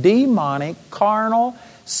humanistic, demonic, carnal,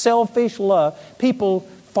 selfish love. People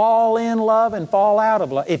fall in love and fall out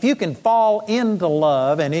of love. If you can fall into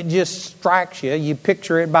love and it just strikes you, you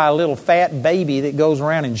picture it by a little fat baby that goes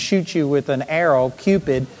around and shoots you with an arrow,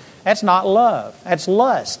 Cupid. That's not love. That's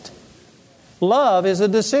lust. Love is a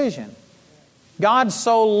decision. God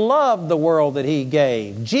so loved the world that He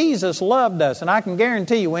gave. Jesus loved us. And I can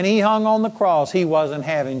guarantee you, when He hung on the cross, He wasn't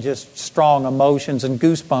having just strong emotions and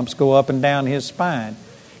goosebumps go up and down His spine.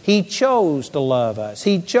 He chose to love us.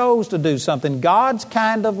 He chose to do something. God's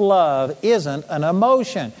kind of love isn't an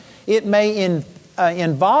emotion. It may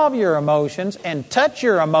involve your emotions and touch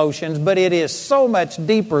your emotions, but it is so much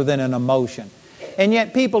deeper than an emotion. And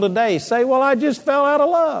yet people today say, well, I just fell out of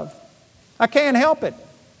love. I can't help it.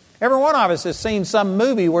 Every one of us has seen some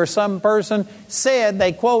movie where some person said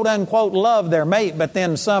they quote unquote love their mate, but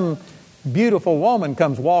then some beautiful woman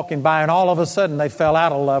comes walking by and all of a sudden they fell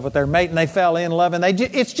out of love with their mate and they fell in love and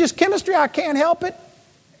it's just chemistry. I can't help it.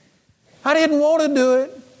 I didn't want to do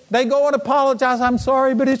it. They go and apologize. I'm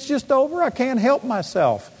sorry, but it's just over. I can't help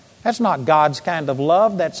myself. That's not God's kind of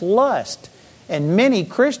love. That's lust. And many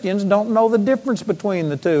Christians don't know the difference between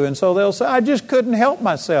the two. And so they'll say, I just couldn't help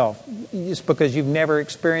myself. It's because you've never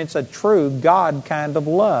experienced a true God kind of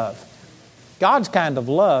love. God's kind of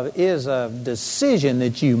love is a decision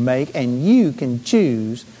that you make, and you can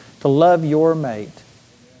choose to love your mate.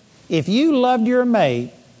 If you loved your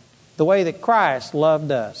mate the way that Christ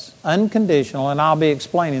loved us, unconditional, and I'll be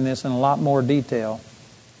explaining this in a lot more detail,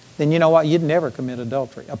 then you know what? You'd never commit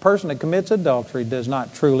adultery. A person that commits adultery does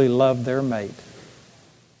not truly love their mate.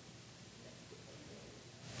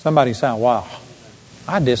 Somebody say, wow,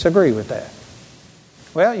 I disagree with that.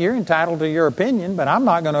 Well, you're entitled to your opinion, but I'm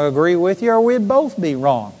not going to agree with you or we'd both be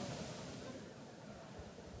wrong.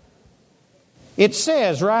 It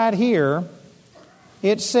says right here,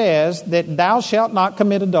 it says that thou shalt not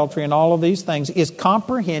commit adultery, and all of these things is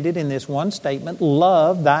comprehended in this one statement,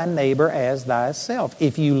 love thy neighbor as thyself.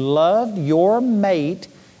 If you loved your mate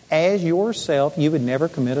as yourself, you would never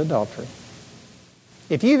commit adultery.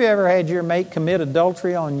 If you've ever had your mate commit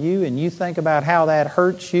adultery on you and you think about how that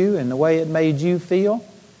hurts you and the way it made you feel,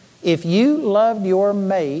 if you loved your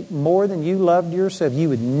mate more than you loved yourself, you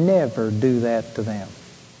would never do that to them.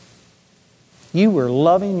 You were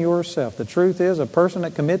loving yourself. The truth is, a person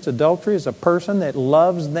that commits adultery is a person that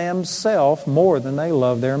loves themselves more than they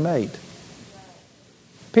love their mate.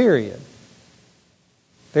 Period.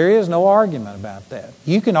 There is no argument about that.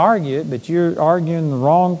 You can argue it, but you're arguing the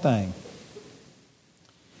wrong thing.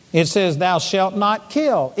 It says, thou shalt not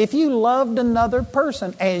kill. If you loved another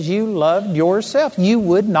person as you loved yourself, you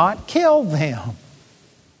would not kill them.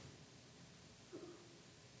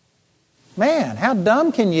 Man, how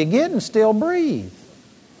dumb can you get and still breathe?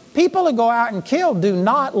 People that go out and kill do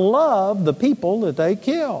not love the people that they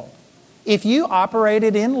kill. If you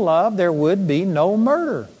operated in love, there would be no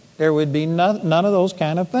murder. There would be none of those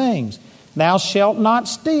kind of things. Thou shalt not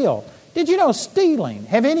steal. Did you know stealing?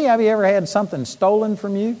 Have any of you ever had something stolen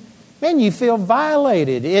from you? Man, you feel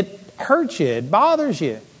violated. It hurts you. It bothers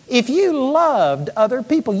you. If you loved other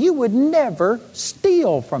people, you would never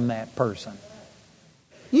steal from that person.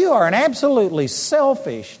 You are an absolutely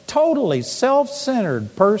selfish, totally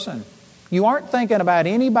self-centered person. You aren't thinking about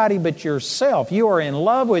anybody but yourself. You are in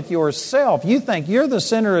love with yourself. You think you're the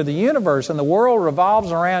center of the universe and the world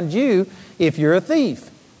revolves around you if you're a thief.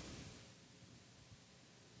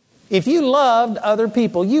 If you loved other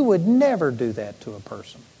people, you would never do that to a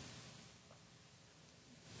person.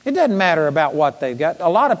 It doesn't matter about what they've got. A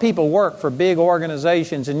lot of people work for big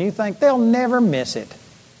organizations and you think they'll never miss it.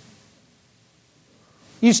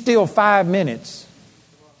 You steal 5 minutes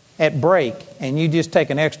at break and you just take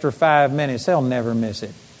an extra 5 minutes, they'll never miss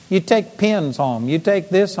it. You take pens home, you take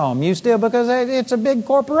this home, you steal because it's a big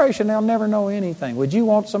corporation, they'll never know anything. Would you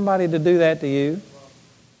want somebody to do that to you?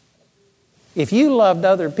 If you loved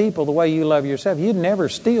other people the way you love yourself, you'd never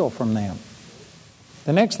steal from them.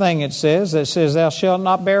 The next thing it says, thou shalt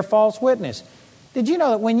not bear false witness. Did you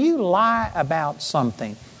know that when you lie about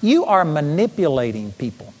something, you are manipulating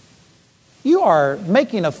people? You are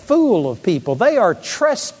making a fool of people. They are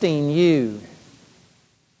trusting you.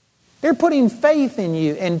 They're putting faith in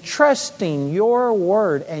you and trusting your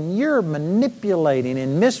word, and you're manipulating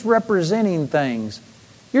and misrepresenting things.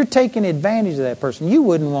 You're taking advantage of that person. You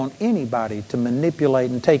wouldn't want anybody to manipulate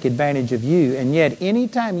and take advantage of you, and yet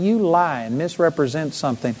anytime you lie and misrepresent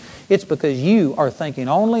something, it's because you are thinking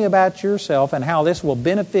only about yourself and how this will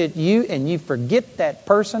benefit you, and you forget that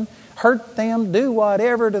person. Hurt them, do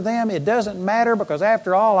whatever to them. It doesn't matter because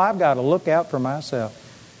after all, I've got to look out for myself.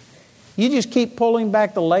 You just keep pulling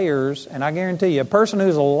back the layers, and I guarantee you, a person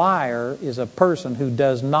who's a liar is a person who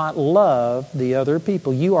does not love the other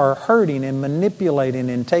people. You are hurting and manipulating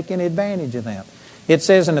and taking advantage of them. It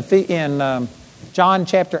says in John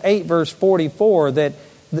chapter 8, verse 44, that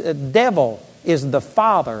the devil is the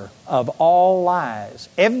father of all lies.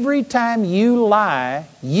 Every time you lie,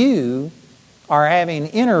 you are having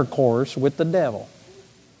intercourse with the devil.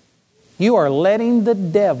 You are letting the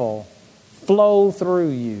devil flow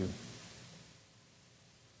through you.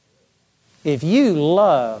 If you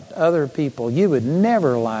loved other people, you would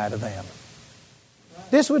never lie to them.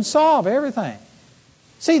 This would solve everything.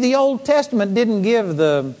 See, the Old Testament didn't give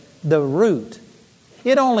the root.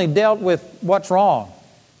 It only dealt with what's wrong.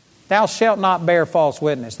 Thou shalt not bear false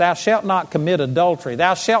witness. Thou shalt not commit adultery.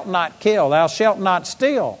 Thou shalt not kill. Thou shalt not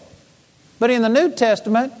steal. But in the New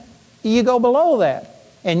Testament, you go below that.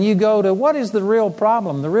 And you go to, what is the real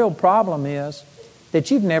problem? The real problem is that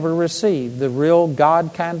you've never received the real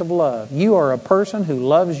God kind of love. You are a person who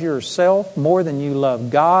loves yourself more than you love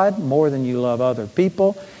God, more than you love other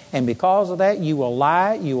people. And because of that, you will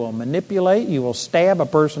lie, you will manipulate, you will stab a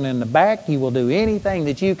person in the back, you will do anything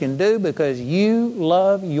that you can do because you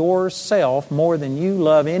love yourself more than you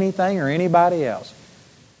love anything or anybody else.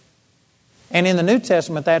 And in the New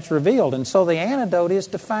Testament, that's revealed. And so the antidote is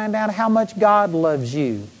to find out how much God loves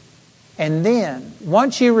you. And then,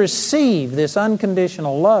 once you receive this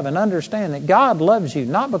unconditional love and understand that God loves you,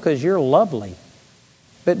 not because you're lovely,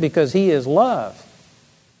 but because He is love,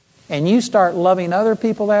 and you start loving other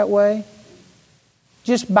people that way,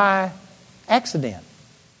 just by accident,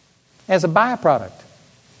 as a byproduct.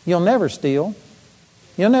 You'll never steal.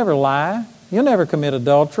 You'll never lie. You'll never commit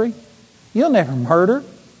adultery. You'll never murder.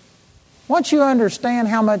 Once you understand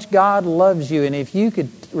how much God loves you, and if you could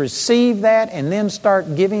receive that and then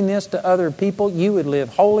start giving this to other people, you would live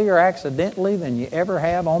holier accidentally than you ever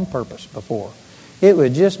have on purpose before. It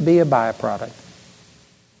would just be a byproduct.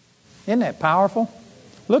 Isn't that powerful?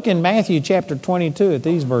 Look in Matthew chapter 22 at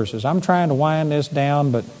these verses. I'm trying to wind this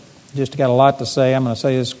down, but just got a lot to say. I'm going to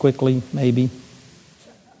say this quickly, maybe.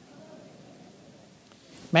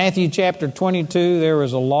 Matthew chapter 22, there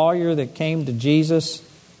was a lawyer that came to Jesus.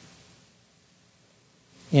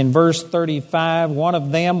 In verse 35, one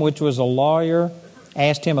of them, which was a lawyer,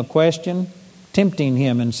 asked him a question, tempting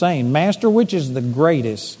him and saying, Master, which is the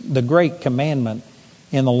great commandment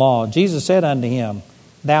in the law? Jesus said unto him,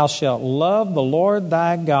 Thou shalt love the Lord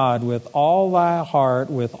thy God with all thy heart,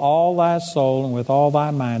 with all thy soul, and with all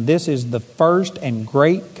thy mind. This is the first and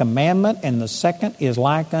great commandment, and the second is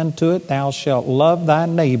like unto it. Thou shalt love thy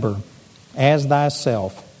neighbor as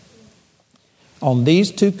thyself. On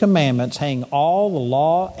these two commandments hang all the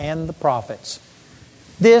law and the prophets.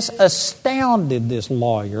 This astounded this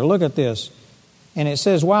lawyer. Look at this. And it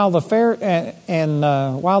says, while the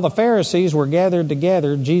Pharisees were gathered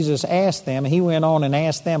together, Jesus asked them, he went on and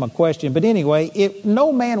asked them a question. But anyway,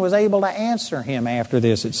 no man was able to answer him after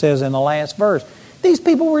this, it says in the last verse. These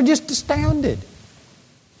people were just astounded.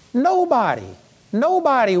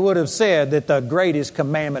 Nobody would have said that the greatest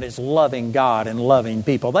commandment is loving God and loving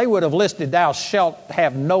people. They would have listed, thou shalt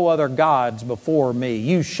have no other gods before me.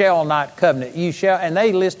 You shall not covenant. You shall, and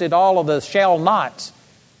they listed all of the shall nots.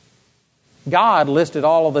 God listed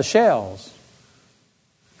all of the shalls.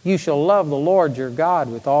 You shall love the Lord your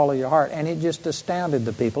God with all of your heart. And it just astounded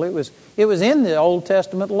the people. It was in the Old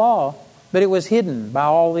Testament law, but it was hidden by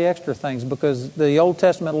all the extra things because the Old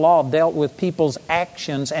Testament law dealt with people's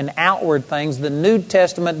actions and outward things. The New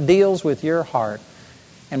Testament deals with your heart.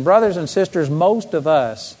 And brothers and sisters, most of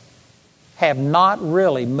us have not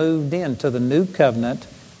really moved into the new covenant.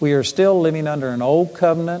 We are still living under an old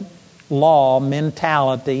covenant law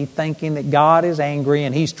mentality, thinking that God is angry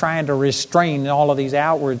and He's trying to restrain all of these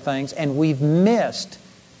outward things, and we've missed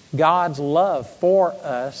God's love for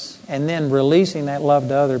us and then releasing that love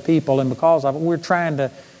to other people, and because of it, we're trying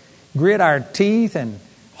to grit our teeth and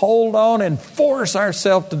hold on and force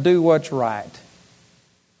ourselves to do what's right.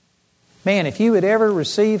 Man, if you would ever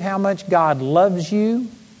receive how much God loves you,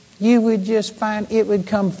 you would just find it would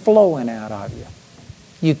come flowing out of you.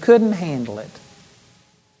 You couldn't handle it.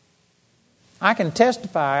 I can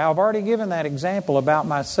testify, I've already given that example about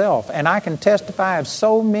myself, and I can testify of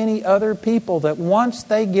so many other people that once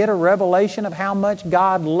they get a revelation of how much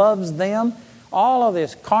God loves them, all of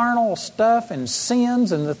this carnal stuff and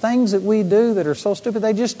sins and the things that we do that are so stupid,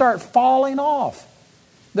 they just start falling off.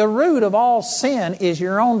 The root of all sin is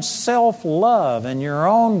your own self-love and your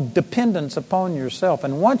own dependence upon yourself.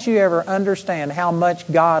 And once you ever understand how much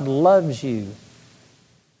God loves you,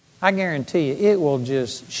 I guarantee you it will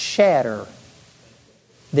just shatter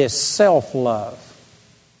this self-love.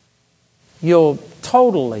 You'll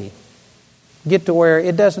totally get to where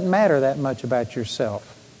it doesn't matter that much about yourself.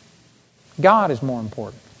 God is more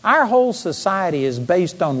important. Our whole society is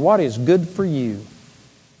based on what is good for you.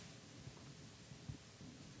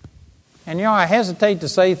 And I hesitate to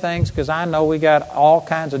say things because I know we got all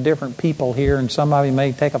kinds of different people here, and some of you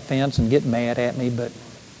may take offense and get mad at me, but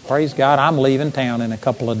praise God, I'm leaving town in a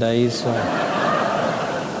couple of days. So.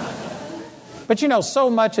 But so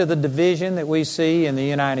much of the division that we see in the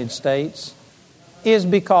United States is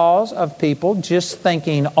because of people just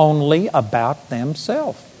thinking only about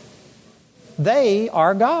themselves. They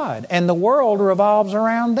are God, and the world revolves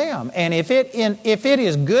around them. And if it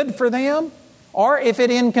is good for them, or if it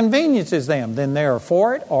inconveniences them, then they are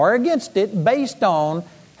for it or against it based on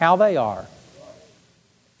how they are.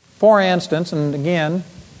 For instance, and again,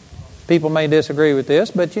 people may disagree with this,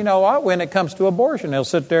 but you know what? When it comes to abortion, they'll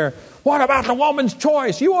sit there, what about the woman's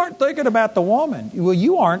choice? You aren't thinking about the woman. Well,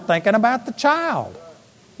 you aren't thinking about the child.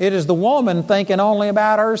 It is the woman thinking only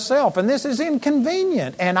about herself. And this is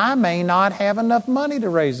inconvenient. And I may not have enough money to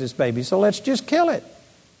raise this baby, so let's just kill it.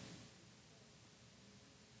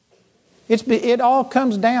 It all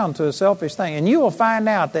comes down to a selfish thing. And you will find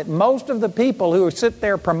out that most of the people who sit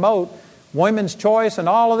there promote women's choice and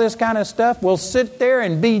all of this kind of stuff will sit there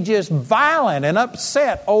and be just violent and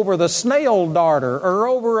upset over the snail darter or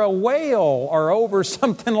over a whale or over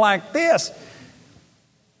something like this.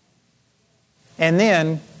 And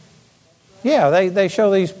then, they show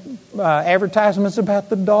these advertisements about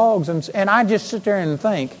the dogs. And I just sit there and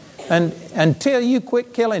think, and until you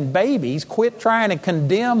quit killing babies, quit trying to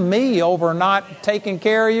condemn me over not taking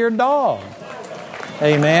care of your dog.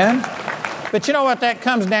 Amen? But you know what that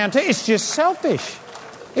comes down to? It's just selfish.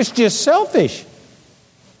 It's just selfish.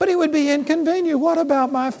 But it would be inconvenient. What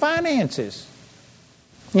about my finances?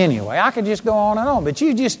 Anyway, I could just go on and on. But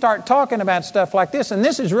you just start talking about stuff like this, and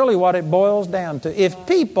this is really what it boils down to. If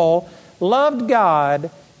people loved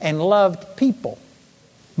God and loved people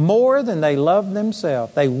more than they loved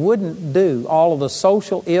themselves, they wouldn't do all of the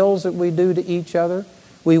social ills that we do to each other.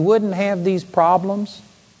 We wouldn't have these problems.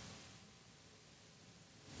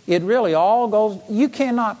 It really all goes, you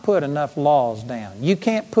cannot put enough laws down. You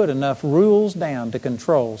can't put enough rules down to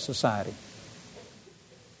control society.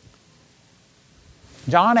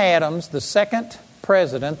 John Adams, the second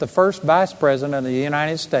president, the first vice president of the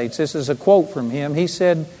United States, this is a quote from him. He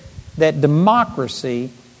said that democracy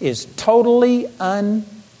is totally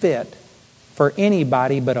unfit for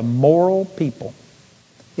anybody but a moral people.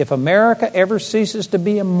 If America ever ceases to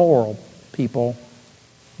be a moral people,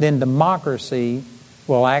 then democracy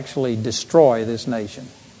will actually destroy this nation.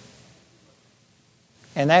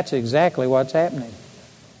 And that's exactly what's happening.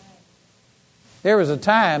 There was a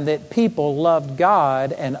time that people loved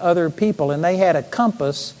God and other people, and they had a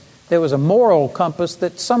compass. There was a moral compass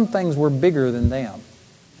that some things were bigger than them.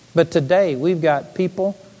 But today we've got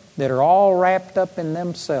people that are all wrapped up in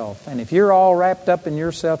themselves. And if you're all wrapped up in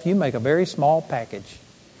yourself, you make a very small package.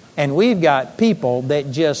 And we've got people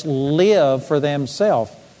that just live for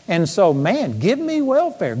themselves. And so, man, give me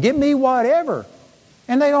welfare, give me whatever.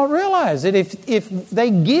 And they don't realize that if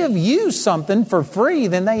they give you something for free,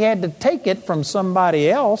 then they had to take it from somebody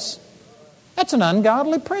else. That's an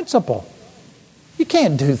ungodly principle. You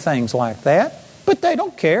can't do things like that. But they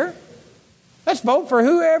don't care. Let's vote for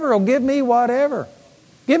whoever will give me whatever.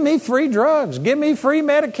 Give me free drugs. Give me free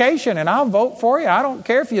medication, and I'll vote for you. I don't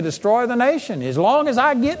care if you destroy the nation, as long as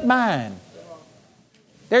I get mine.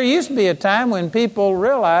 There used to be a time when people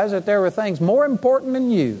realized that there were things more important than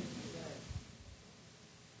you.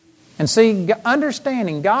 And see,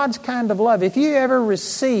 understanding God's kind of love, if you ever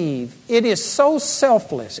receive, it is so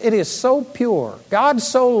selfless. It is so pure. God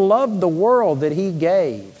so loved the world that He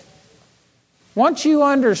gave. Once you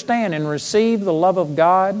understand and receive the love of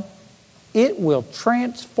God, it will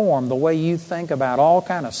transform the way you think about all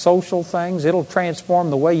kind of social things. It'll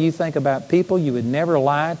transform the way you think about people. You would never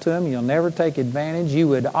lie to them. You'll never take advantage. You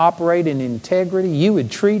would operate in integrity. You would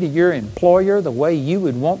treat your employer the way you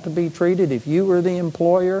would want to be treated if you were the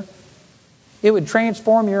employer. It would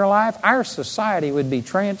transform your life. Our society would be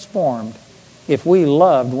transformed if we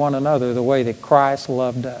loved one another the way that Christ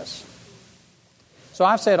loved us. So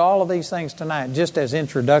I've said all of these things tonight just as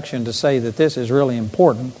introduction to say that this is really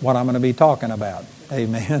important, what I'm going to be talking about.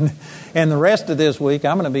 Amen. And the rest of this week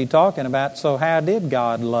I'm going to be talking about, so how did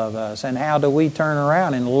God love us? And how do we turn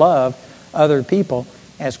around and love other people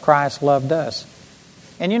as Christ loved us?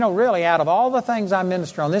 And you know, really, out of all the things I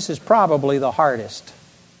minister on, this is probably the hardest.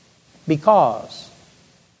 Because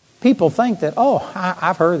people think that,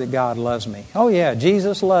 I've heard that God loves me. Oh yeah,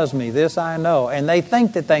 Jesus loves me. This I know. And they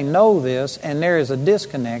think that they know this, and there is a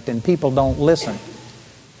disconnect, and people don't listen.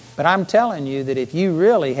 But I'm telling you that if you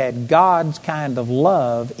really had God's kind of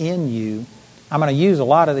love in you, I'm going to use a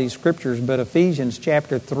lot of these scriptures, but Ephesians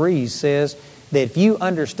chapter 3 says that if you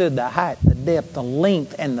understood the height, the depth, the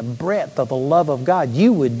length, and the breadth of the love of God,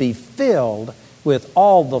 you would be filled with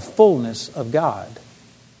all the fullness of God.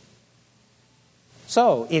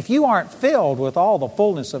 So, if you aren't filled with all the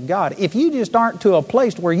fullness of God, if you just aren't to a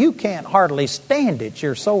place where you can't hardly stand it,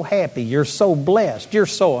 you're so happy, you're so blessed, you're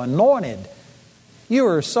so anointed, you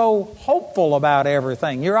are so hopeful about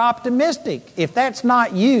everything, you're optimistic. If that's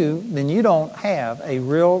not you, then you don't have a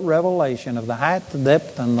real revelation of the height, the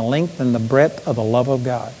depth, and the length, and the breadth of the love of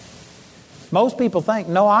God. Most people think,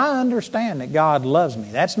 no, I understand that God loves me.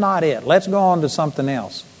 That's not it. Let's go on to something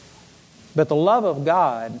else. But the love of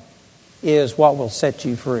God is what will set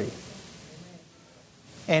you free.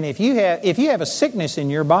 And if you have a sickness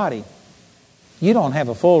in your body, you don't have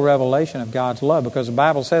a full revelation of God's love, because the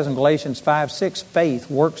Bible says in Galatians 5:6, faith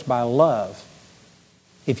works by love.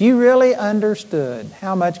 If you really understood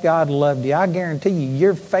how much God loved you, I guarantee you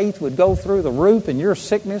your faith would go through the roof and your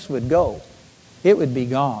sickness would go. It would be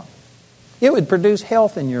gone. It would produce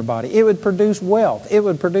health in your body. It would produce wealth. It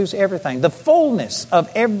would produce everything. The fullness of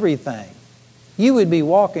everything. You would be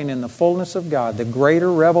walking in the fullness of God, the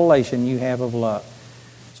greater revelation you have of love.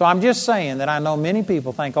 So I'm just saying that I know many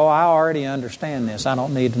people think, I already understand this. I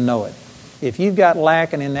don't need to know it. If you've got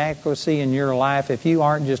lack and inadequacy in your life, if you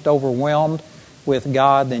aren't just overwhelmed with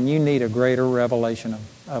God, then you need a greater revelation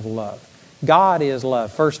of love. God is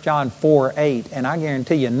love. 1 John 4:8, and I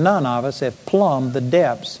guarantee you none of us have plumbed the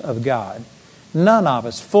depths of God. None of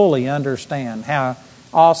us fully understand how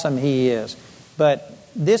awesome He is. But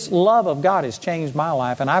this love of God has changed my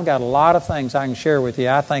life, and I've got a lot of things I can share with you.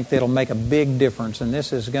 I think that'll make a big difference, and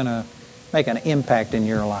this is going to make an impact in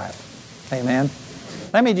your life. Amen.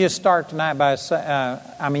 Let me just start tonight by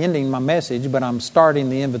I'm ending my message, but I'm starting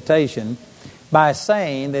the invitation by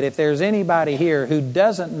saying that if there's anybody here who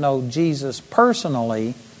doesn't know Jesus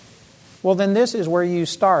personally, well, then this is where you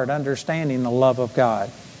start understanding the love of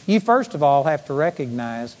God. You first of all have to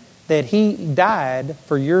recognize that He died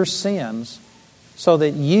for your sins so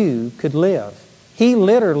that you could live. He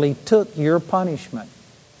literally took your punishment.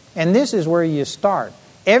 And this is where you start.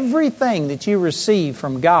 Everything that you receive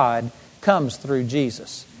from God comes through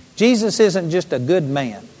Jesus. Jesus isn't just a good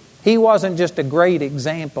man. He wasn't just a great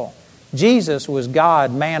example. Jesus was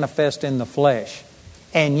God manifest in the flesh.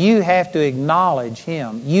 And you have to acknowledge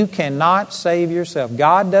Him. You cannot save yourself.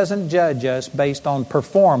 God doesn't judge us based on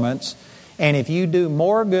performance. And if you do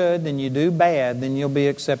more good than you do bad, then you'll be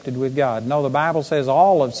accepted with God. No, the Bible says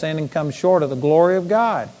all have sinned and come short of the glory of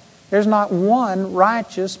God. There's not one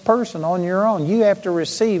righteous person on your own. You have to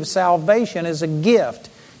receive salvation as a gift.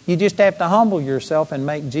 You just have to humble yourself and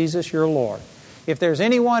make Jesus your Lord. If there's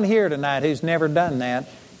anyone here tonight who's never done that,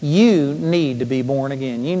 you need to be born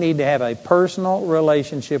again. You need to have a personal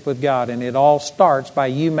relationship with God. And it all starts by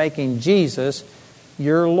you making Jesus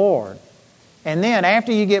your Lord. And then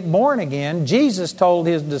after you get born again, Jesus told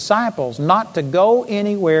His disciples not to go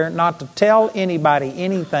anywhere, not to tell anybody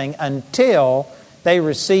anything until they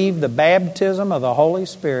received the baptism of the Holy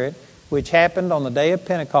Spirit, which happened on the day of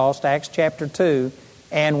Pentecost, Acts chapter 2.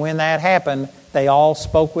 And when that happened, they all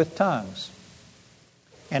spoke with tongues.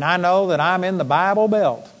 And I know that I'm in the Bible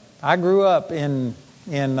Belt. I grew up in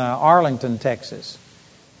Arlington, Texas.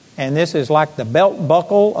 And this is like the belt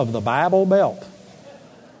buckle of the Bible Belt.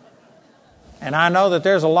 And I know that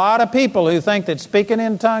there's a lot of people who think that speaking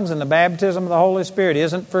in tongues and the baptism of the Holy Spirit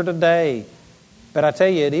isn't for today. But I tell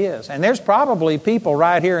you, it is. And there's probably people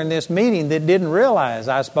right here in this meeting that didn't realize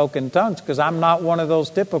I spoke in tongues, because I'm not one of those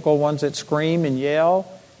typical ones that scream and yell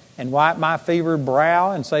and wipe my fevered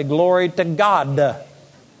brow and say, "Glory to God."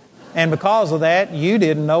 And because of that, you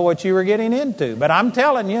didn't know what you were getting into. But I'm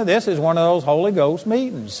telling you, this is one of those Holy Ghost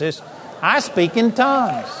meetings. I speak in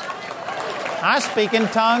tongues. I speak in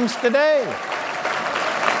tongues today.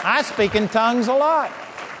 I speak in tongues a lot.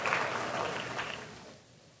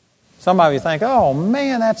 Some of you think, "Oh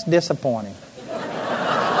man, that's disappointing."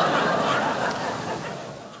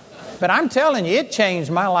 But I'm telling you, it changed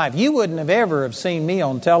my life. You wouldn't have ever have seen me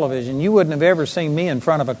on television. You wouldn't have ever seen me in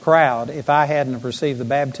front of a crowd if I hadn't have received the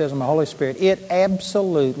baptism of the Holy Spirit. It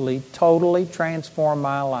absolutely, totally transformed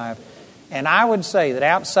my life. And I would say that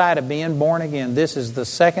outside of being born again, this is the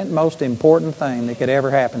second most important thing that could ever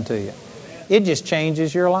happen to you. It just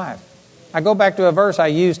changes your life. I go back to a verse I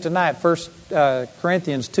used tonight, 1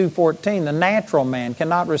 Corinthians 2:14. The natural man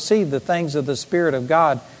cannot receive the things of the Spirit of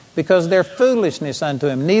God, because they're foolishness unto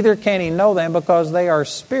him. Neither can he know them, because they are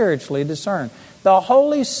spiritually discerned. The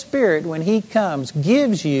Holy Spirit, when He comes,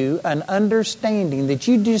 gives you an understanding that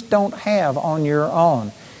you just don't have on your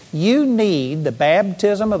own. You need the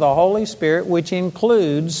baptism of the Holy Spirit, which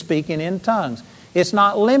includes speaking in tongues. It's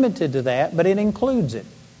not limited to that, but it includes it.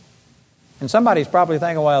 And somebody's probably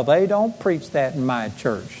thinking, "Well, they don't preach that in my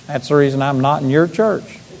church. That's the reason I'm not in your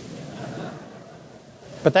church."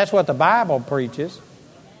 But that's what the Bible preaches.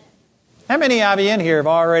 How many of you in here have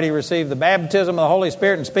already received the baptism of the Holy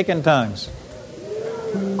Spirit and speak in tongues?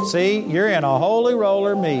 See, you're in a holy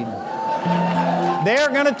roller meeting. They're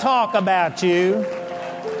going to talk about you.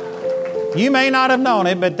 You may not have known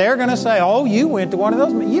it, but they're going to say, "Oh, you went to one of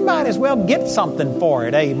those." You might as well get something for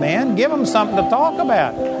it, amen. Give them something to talk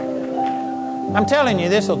about. I'm telling you,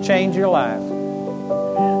 this will change your life.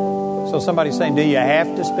 So somebody's saying, "Do you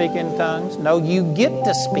have to speak in tongues?" No, you get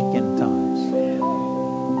to speak in tongues.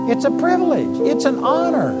 It's a privilege. It's an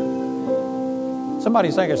honor.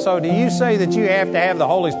 Somebody's thinking, "So do you say that you have to have the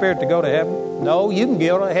Holy Spirit to go to heaven?" No, you can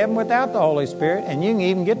go to heaven without the Holy Spirit, and you can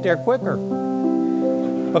even get there quicker.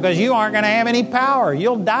 Because you aren't going to have any power.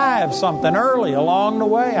 You'll die of something early along the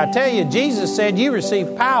way. I tell you, Jesus said you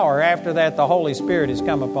receive power after that the Holy Spirit has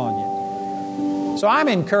come upon you. So I'm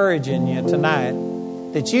encouraging you tonight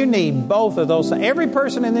that you need both of those. Every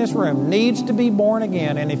person in this room needs to be born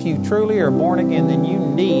again. And if you truly are born again, then you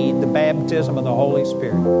need the baptism of the Holy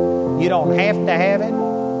Spirit. You don't have to have it.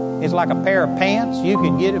 It's like a pair of pants. You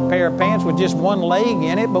could get a pair of pants with just one leg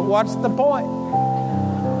in it, but what's the point?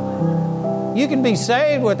 You can be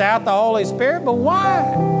saved without the Holy Spirit, but why?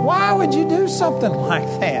 Why would you do something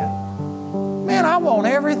like that? Man, I want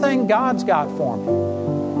everything God's got for me.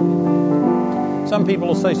 Some people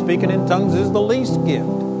will say speaking in tongues is the least gift.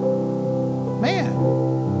 Man,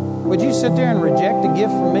 would you sit there and reject a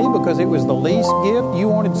gift from me because it was the least gift? You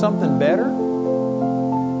wanted something better?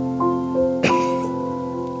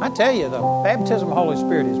 I tell you, the baptism of the Holy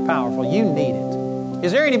Spirit is powerful. You need it.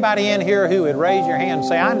 Is there anybody in here who would raise your hand and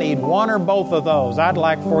say, "I need one or both of those. I'd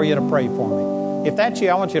like for you to pray for me"? If that's you,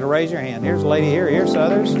 I want you to raise your hand. Here's a lady here. Here's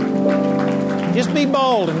others. Just be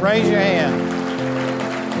bold and raise your hand.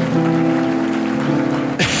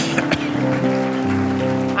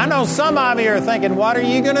 I know some of you are thinking, "What are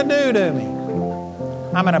you going to do to me?"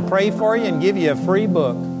 I'm going to pray for you and give you a free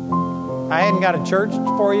book. I hadn't got a church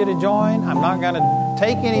for you to join. I'm not going to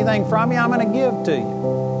take anything from you. I'm going to give to you.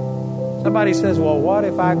 Somebody says, "Well, what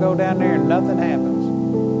if I go down there and nothing happens?"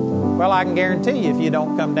 Well, I can guarantee you if you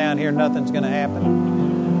don't come down here, nothing's going to happen.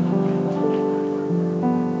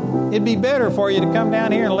 It'd be better for you to come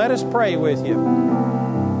down here and let us pray with you.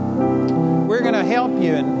 We're going to help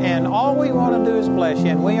you, and all we want to do is bless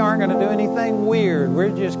you, and we aren't going to do anything weird. We're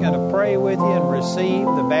just going to pray with you and receive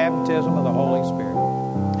the baptism of the Holy Spirit.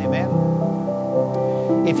 Amen.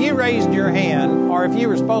 If you raised your hand, or if you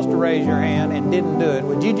were supposed to raise your hand and didn't do it,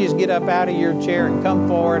 would you just get up out of your chair and come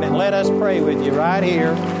forward and let us pray with you right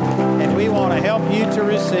here? And we want to help you to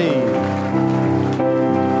receive.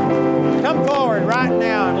 Come forward right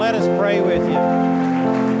now and let us pray with you.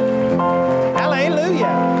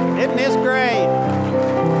 Hallelujah. Isn't this great?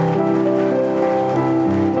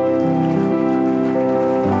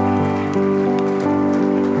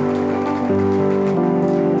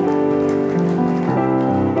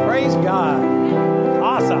 Praise God.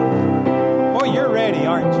 Awesome. Boy, you're ready,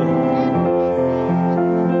 aren't you?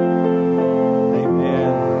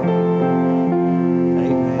 Amen.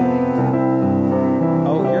 Amen.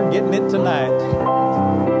 isn't it, tonight?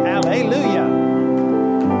 Hallelujah.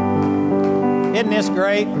 Isn't this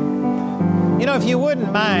great? You know, if you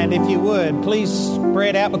wouldn't mind, if you would, please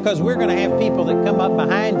spread out, because we're going to have people that come up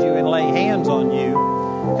behind you and lay hands on you.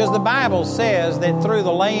 Because the Bible says that through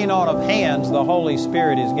the laying on of hands, the Holy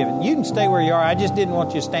Spirit is given. You can stay where you are. I just didn't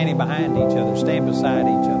want you standing behind each other. Stand beside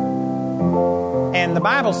each other. And the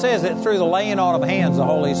Bible says that through the laying on of hands, the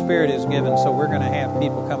Holy Spirit is given. So we're going to have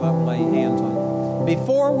people come up and lay hands on you.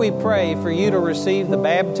 Before we pray for you to receive the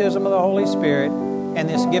baptism of the Holy Spirit and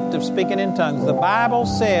this gift of speaking in tongues, the Bible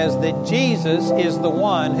says that Jesus is the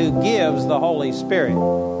one who gives the Holy Spirit.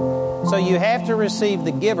 So you have to receive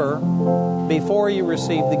the giver before you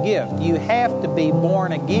receive the gift. You have to be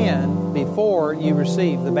born again before you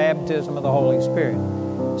receive the baptism of the Holy Spirit.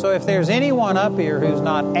 So if there's anyone up here who's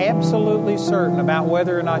not absolutely certain about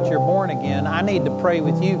whether or not you're born again, I need to pray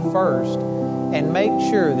with you first and make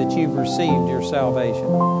sure that you've received your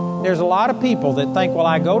salvation. There's a lot of people that think, well,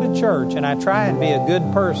 I go to church and I try and be a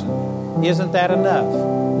good person. Isn't that enough?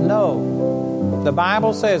 No. The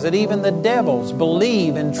Bible says that even the devils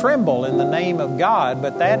believe and tremble in the name of God,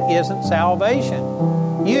 but that isn't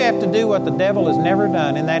salvation. You have to do what the devil has never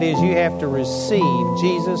done, and that is you have to receive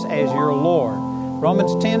Jesus as your Lord.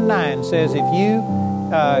 Romans 10:9 says if you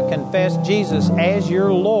confess Jesus as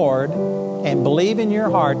your Lord and believe in your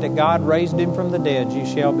heart that God raised Him from the dead, you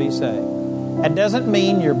shall be saved. That doesn't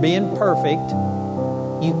mean you're being perfect.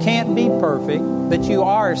 You can't be perfect, but you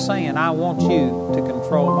are saying, I want you to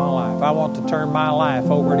control my life. I want to turn my life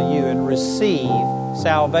over to you and receive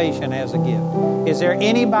salvation as a gift. Is there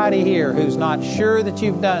anybody here who's not sure that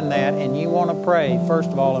you've done that and you want to pray, first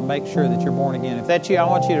of all, and make sure that you're born again? If that's you, I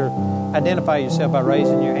want you to identify yourself by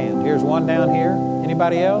raising your hand. Here's one down here.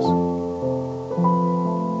 Anybody else?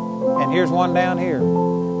 And here's one down here.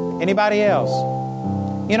 Anybody else?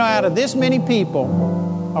 You know, out of this many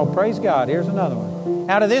people, oh, praise God, here's another one.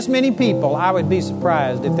 Out of this many people, I would be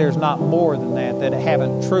surprised if there's not more than that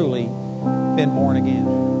haven't truly been born again.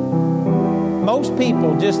 Most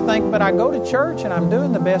people just think, but I go to church and I'm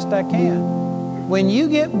doing the best I can. When you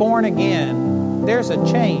get born again, there's a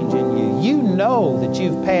change in you. You know that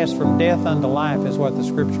you've passed from death unto life, is what the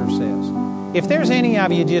Scripture says. If there's any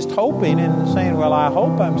of you just hoping and saying, well, I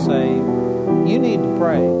hope I'm saved, you need to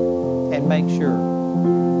pray and make sure.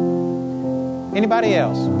 Anybody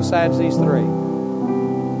else besides these three?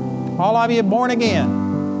 All of you born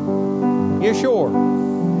again? You're sure?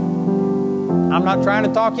 I'm not trying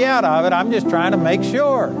to talk you out of it. I'm just trying to make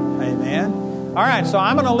sure. Amen. All right, so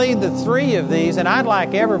I'm going to lead the three of these, and I'd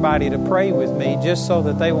like everybody to pray with me just so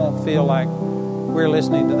that they won't feel like we're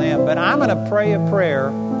listening to them. But I'm going to pray a prayer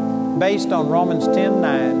based on Romans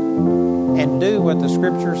 10:9 and do what the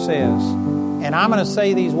Scripture says. And I'm going to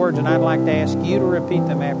say these words, and I'd like to ask you to repeat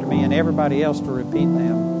them after me and everybody else to repeat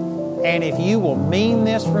them. And if you will mean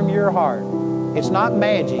this from your heart, it's not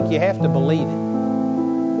magic. You have to believe it.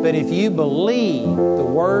 But if you believe the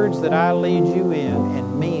words that I lead you in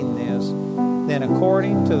and mean this, then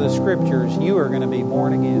according to the Scriptures, you are going to be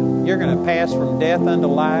born again. You're going to pass from death unto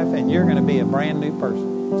life, and you're going to be a brand new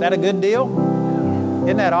person. Is that a good deal?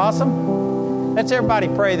 Isn't that awesome? Let's everybody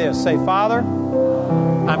pray this. Say, Father,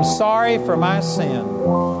 I'm sorry for my sin.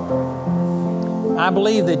 I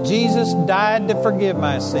believe that Jesus died to forgive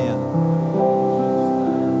my sin.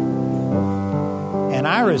 And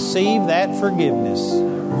I receive that forgiveness.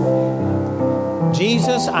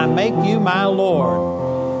 Jesus, I make you my Lord.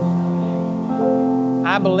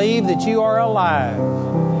 I believe that you are alive,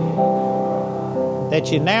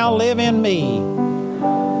 that you now live in me.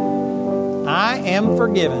 I am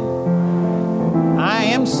forgiven. I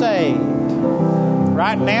am saved.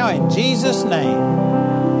 Right now in Jesus' name.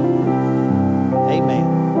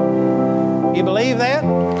 Amen. You believe that?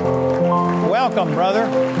 Welcome, brother.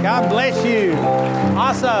 God bless you.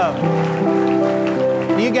 Awesome.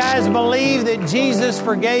 Do you guys believe that Jesus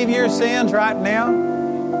forgave your sins right now?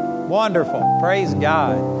 Wonderful. Praise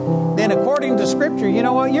God. Then according to Scripture, you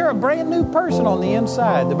know what? You're a brand new person on the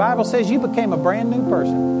inside. The Bible says you became a brand new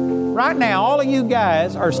person. Right now, all of you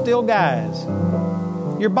guys are still guys.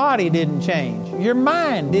 Your body didn't change. Your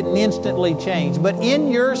mind didn't instantly change. But in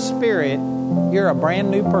your spirit, you're a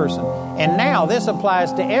brand new person. And now this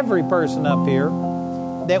applies to every person up here,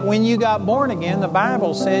 that when you got born again, the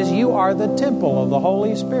Bible says you are the temple of the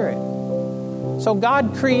Holy Spirit. So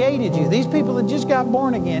God created you. These people that just got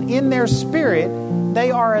born again, in their spirit,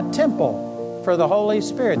 they are a temple for the Holy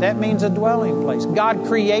Spirit. That means a dwelling place. God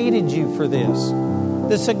created you for this.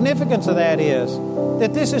 The significance of that is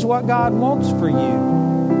that this is what God wants for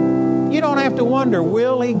you. You don't have to wonder,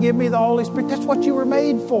 will He give me the Holy Spirit? That's what you were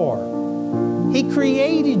made for. He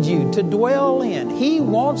created you to dwell in. He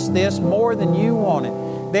wants this more than you want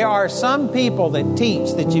it. There are some people that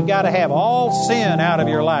teach that you've got to have all sin out of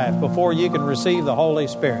your life before you can receive the Holy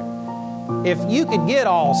Spirit. If you could get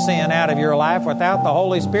all sin out of your life without the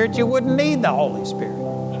Holy Spirit, you wouldn't need the Holy Spirit.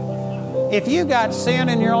 If you got sin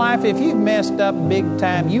in your life, if you've messed up big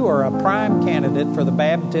time, you are a prime candidate for the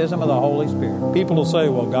baptism of the Holy Spirit. People will say,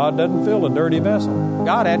 well, God doesn't fill a dirty vessel.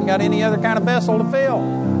 God hadn't got any other kind of vessel to fill.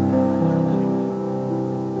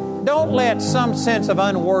 Don't let some sense of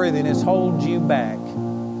unworthiness hold you back.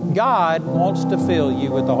 God wants to fill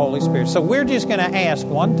you with the Holy Spirit. So we're just going to ask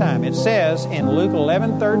one time. It says in Luke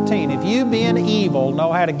 11:13, if you being evil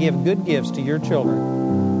know how to give good gifts to your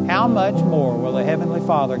children, how much more will the Heavenly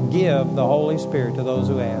Father give the Holy Spirit to those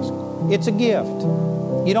who ask? It's a gift.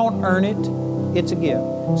 You don't earn it. It's a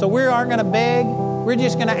gift. So we aren't going to beg. We're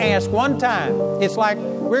just going to ask one time. It's like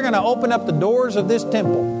we're going to open up the doors of this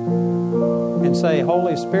temple and say,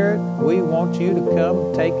 Holy Spirit, we want you to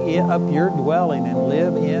come take up your dwelling and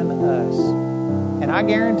live in us. And I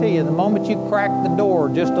guarantee you, the moment you crack the door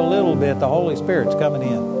just a little bit, the Holy Spirit's coming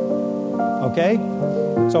in. Okay?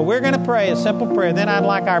 So we're going to pray a simple prayer. Then I'd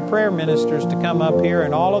like our prayer ministers to come up here,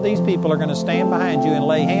 and all of these people are going to stand behind you and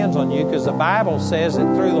lay hands on you, because the Bible says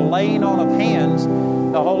that through the laying on of hands,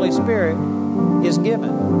 the Holy Spirit is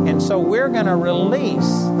given. And so we're going to release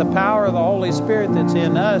the power of the Holy Spirit that's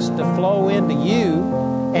in us to flow into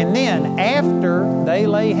you. And then after they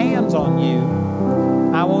lay hands on you,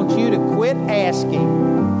 I want you to quit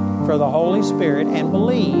asking for the Holy Spirit and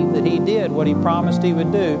believe that He did what He promised He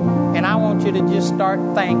would do. And I want you to just start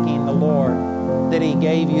thanking the Lord that He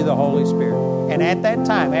gave you the Holy Spirit. And at that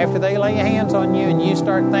time, after they lay hands on you and you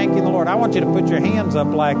start thanking the Lord, I want you to put your hands up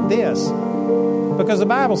like this. Because the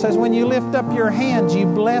Bible says when you lift up your hands, you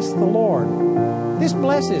bless the Lord. This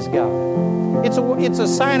blesses God. It's a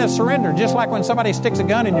sign of surrender, just like when somebody sticks a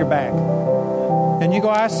gun in your back. And you go,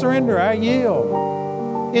 I surrender, I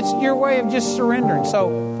yield. It's your way of just surrendering.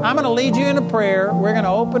 So I'm going to lead you in a prayer. We're going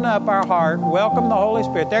to open up our heart, welcome the Holy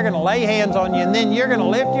Spirit. They're going to lay hands on you, and then you're going to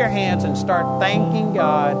lift your hands and start thanking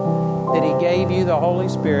God that He gave you the Holy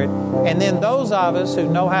Spirit. And then those of us who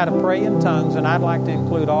know how to pray in tongues, and I'd like to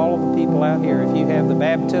include all of the people out here, if you have the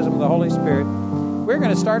baptism of the Holy Spirit, we're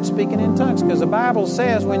going to start speaking in tongues, because the Bible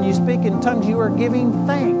says when you speak in tongues, you are giving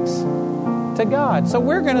thanks to God. So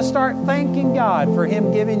we're going to start thanking God for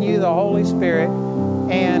Him giving you the Holy Spirit,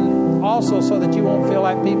 and also so that you won't feel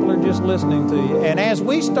like people are just listening to you. And as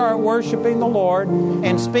we start worshiping the Lord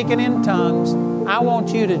and speaking in tongues, I want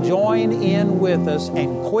you to join in with us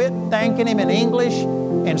and quit thanking Him in English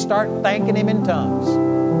and start thanking Him in tongues.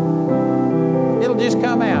 It'll just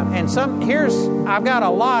come out. And I've got a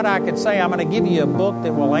lot I could say. I'm going to give you a book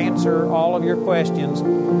that will answer all of your questions.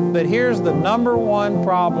 But here's the number one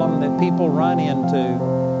problem that people run into,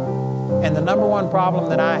 and the number one problem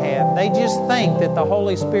that I have. They just think that the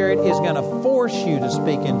Holy Spirit is going to force you to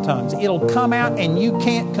speak in tongues. It'll come out and you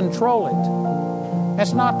can't control it.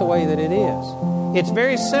 That's not the way that it is. It's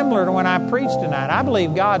very similar to when I preached tonight. I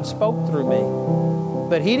believe God spoke through me,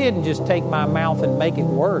 but He didn't just take my mouth and make it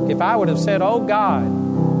work. If I would have said, oh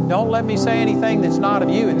God, don't let me say anything that's not of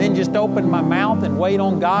you, and then just open my mouth and wait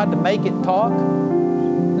on God to make it talk,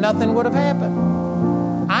 nothing would have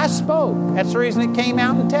happened. I spoke. That's the reason it came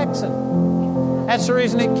out in Texan. That's the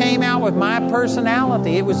reason it came out with my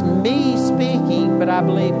personality. It was me speaking, but I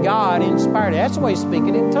believe God inspired it. That's the way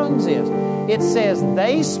speaking in tongues is. It says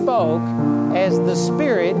they spoke as the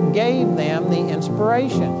Spirit gave them the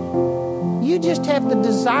inspiration. You just have the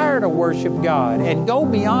desire to worship God and go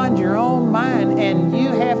beyond your own mind, and you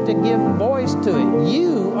have to give voice to it.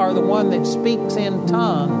 You are the one that speaks in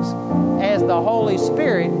tongues as the Holy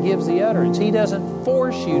Spirit gives the utterance. He doesn't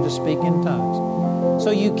force you to speak in tongues. So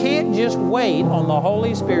you can't just wait on the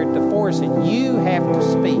Holy Spirit to force it. You have to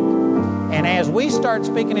speak. And as we start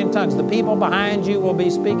speaking in tongues, the people behind you will be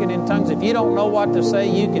speaking in tongues. If you don't know what to say,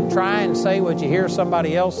 you can try and say what you hear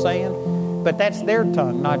somebody else saying. But that's their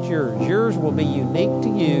tongue, not yours. Yours will be unique to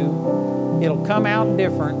you. It'll come out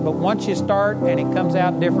different. But once you start and it comes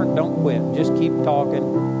out different, don't quit. Just keep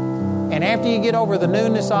talking. And after you get over the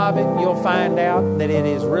newness of it, you'll find out that it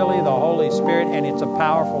is really the Holy Spirit, and it's a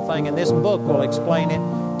powerful thing. And this book will explain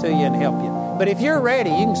it to you and help you. But if you're ready,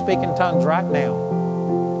 you can speak in tongues right now.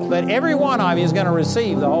 But every one of you is going to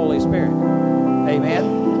receive the Holy Spirit.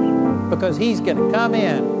 Amen? Because He's going to come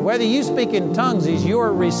in. Whether you speak in tongues is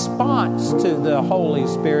your response to the Holy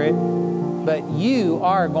Spirit, but you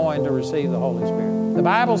are going to receive the Holy Spirit. The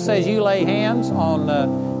Bible says you lay hands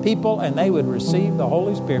on people and they would receive the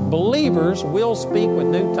Holy Spirit. Believers will speak with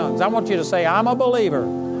new tongues. I want you to say, I'm a believer,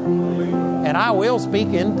 and I will speak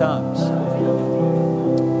in tongues.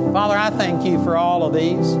 Father, I thank you for all of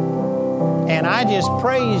these. And I just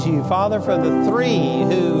praise you, Father, for the 3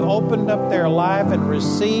 who opened up their life and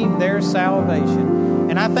received their salvation.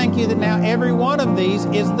 And I thank you that now every one of these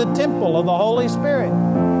is the temple of the Holy Spirit.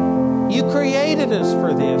 You created us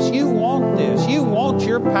for this. You want this. You want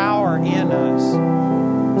your power in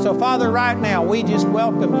us. So, Father, right now, we just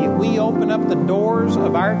welcome you. We open up the doors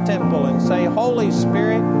of our temple and say, Holy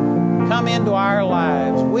Spirit, come into our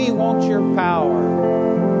lives. We want your power.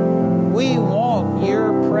 We want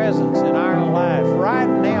your presence in our life. Right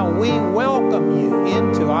now, we welcome you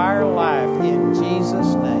into our life in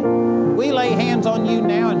Jesus' name. We lay hands on you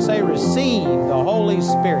now and say, receive the Holy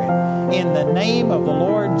Spirit in the name of the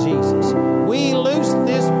Lord Jesus. We loose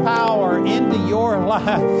this power into your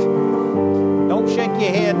life. Don't shake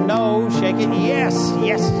your head no, shake it yes,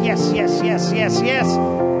 yes, yes, yes, yes, yes, yes.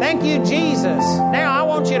 Thank you, Jesus. Now I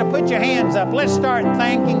want you to put your hands up. Let's start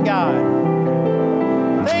thanking God.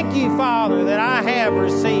 Thank you, Father, that I have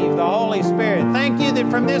received the Holy Spirit. Thank you that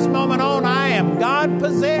from this moment on I am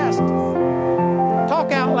God-possessed.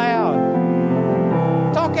 Talk out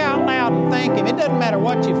loud. Talk out loud and thank Him. It doesn't matter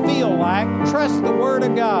what you feel like. Trust the Word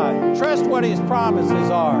of God. Trust what His promises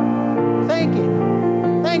are. Thank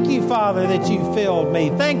Him. Thank you, Father, that you filled me.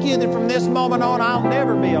 Thank you that from this moment on I'll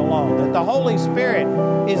never be alone, that the Holy Spirit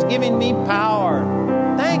is giving me power.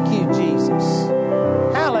 Thank you, Jesus.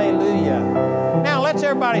 Hallelujah. Now let's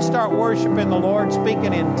everybody start worshiping the Lord,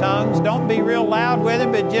 speaking in tongues. Don't be real loud with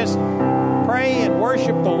it, but just pray and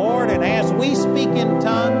worship the Lord. And as we speak in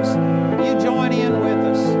tongues, you join in with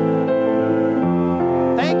us.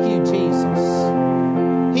 Thank you, Jesus.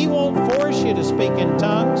 He won't force you to speak in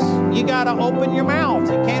tongues. You got to open your mouth.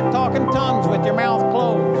 You can't talk in tongues with your mouth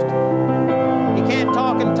closed. You can't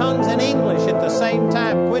talk in tongues in English at the same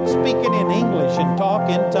time. Quit speaking in English and talk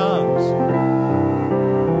in tongues.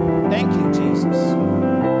 Thank you, Jesus.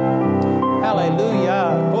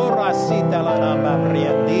 Hallelujah.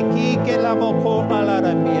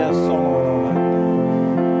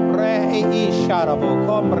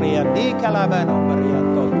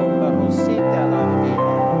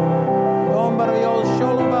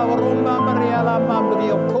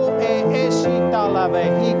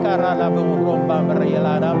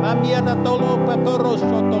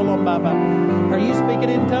 Are you speaking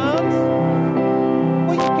in tongues?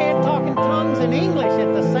 Well, you can't talk in tongues in English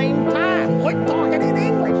at the same time. Quit talking in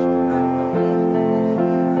English.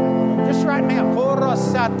 Just right now.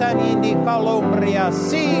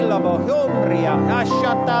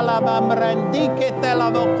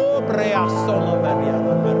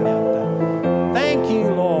 Thank you,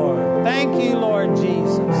 Lord. Thank you, Lord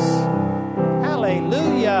Jesus.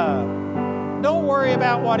 Hallelujah. Don't worry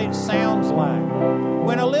about what it sounds like.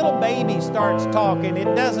 When a little baby starts talking,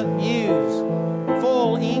 it doesn't use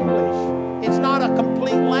full English. It's not a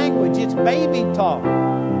complete language. It's baby talk.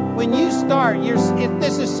 When you start,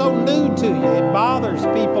 this is so new to you. It bothers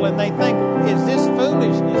people and they think, is this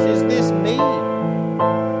foolishness? Is this me?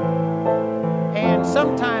 And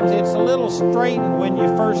sometimes it's a little straitened when you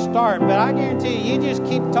first start, but I guarantee you just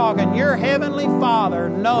keep talking. Your Heavenly Father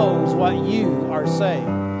knows what you are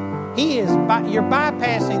saying. You're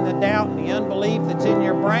bypassing the doubt and the unbelief that's in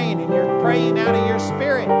your brain, and you're praying out of your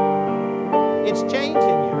spirit. It's changing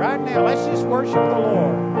you right now. Let's just worship the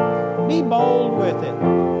Lord. Be bold with it.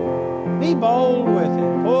 Be bold with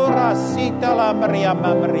it.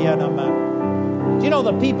 Do you know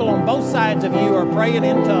the people on both sides of you are praying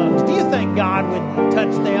in tongues? Do you think God would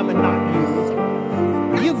touch them and not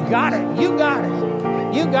you? You've got it. You got it.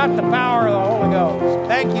 You got the power of the Holy Ghost.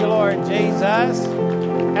 Thank you, Lord Jesus.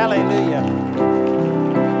 Hallelujah.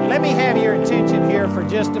 Let me have your attention here for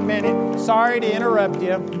just a minute. Sorry to interrupt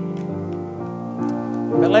you,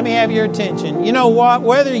 but let me have your attention. You know what?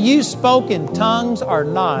 Whether you spoke in tongues or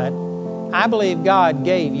not, I believe God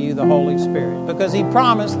gave you the Holy Spirit because He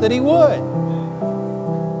promised that He would.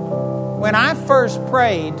 When I first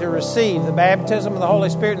prayed to receive the baptism of the Holy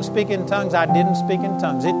Spirit and speak in tongues, I didn't speak in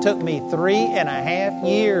tongues. It took me 3.5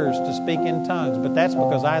 years to speak in tongues, but that's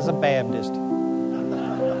because I was a Baptist.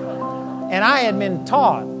 And I had been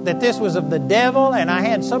taught that this was of the devil, and I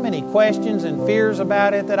had so many questions and fears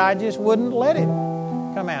about it that I just wouldn't let it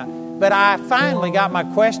come out. But I finally got my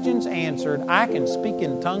questions answered. I can speak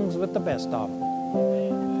in tongues with the best of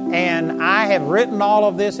them. And I have written all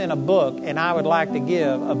of this in a book, and I would like to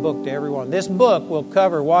give a book to everyone. This book will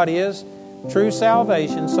cover what is true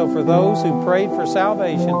salvation. So for those who prayed for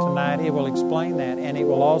salvation tonight, it will explain that, and it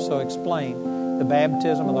will also explain the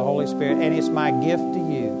baptism of the Holy Spirit, and it's my gift to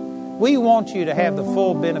you. We want you to have the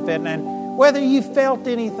full benefit. And whether you felt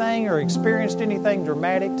anything or experienced anything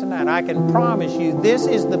dramatic tonight, I can promise you this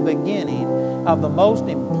is the beginning of the most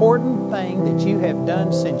important thing that you have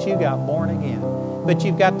done since you got born again. But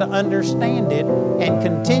you've got to understand it and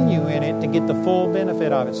continue in it to get the full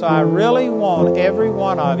benefit of it. So I really want every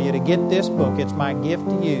one of you to get this book. It's my gift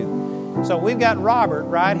to you. So we've got Robert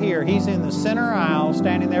right here. He's in the center aisle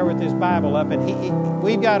standing there with his Bible up. And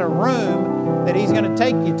we've got a room that he's going to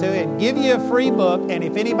take you to and give you a free book. And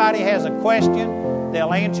if anybody has a question,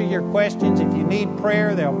 they'll answer your questions. If you need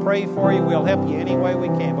prayer, they'll pray for you. We'll help you any way we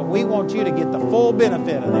can. But we want you to get the full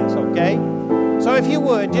benefit of this, okay? So if you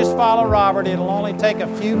would, just follow Robert. It'll only take a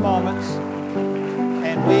few moments,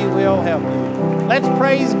 and we will help you. Let's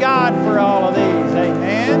praise God for all of these.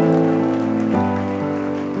 Amen.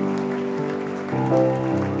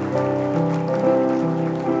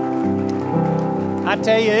 I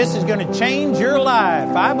tell you, this is going to change your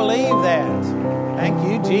life. I believe that. Thank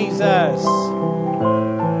you, Jesus.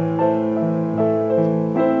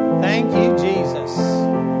 Thank you, Jesus.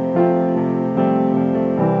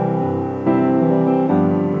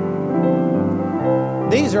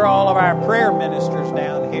 These are all of our prayer ministers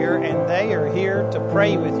down here, and they are here to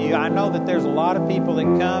pray with you. I know that there's a lot of people that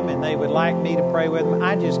come and they would like me to pray with them.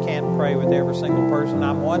 I just can't pray with every single person.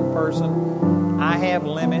 I'm one person. I have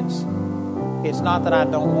limits. It's not that I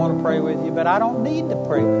don't want to pray with you, but I don't need to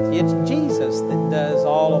pray with you. It's Jesus that does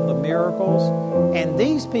all of the miracles. And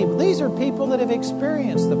these are people that have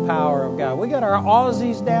experienced the power of God. We got our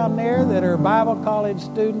Aussies down there that are Bible college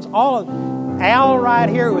students. Al right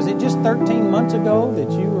here, was it just 13 months ago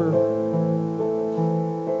that you were?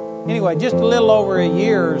 Anyway, just a little over a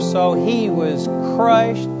year or so, he was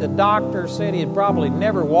crushed. The doctor said he'd probably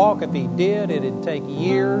never walk. If he did, it'd take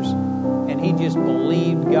years. And he just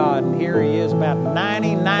believed God. And here he is, about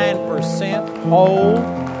 99% whole.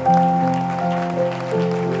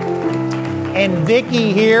 And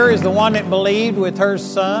Vicki here is the one that believed with her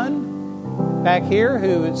son back here,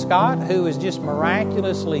 who is Scott, who is just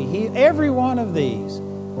miraculously healed. Every one of these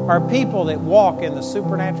are people that walk in the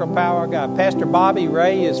supernatural power of God. Pastor Bobby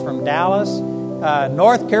Ray is from Dallas,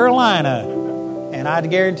 North Carolina. And I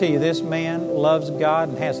guarantee you, this man loves God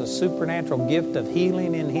and has a supernatural gift of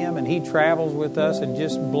healing in him. And he travels with us and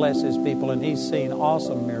just blesses people. And he's seen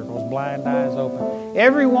awesome miracles, blind eyes open.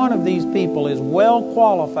 Every one of these people is well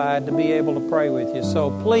qualified to be able to pray with you.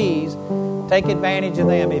 So please take advantage of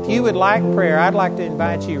them. If you would like prayer, I'd like to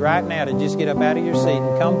invite you right now to just get up out of your seat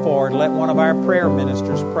and come forward. Let one of our prayer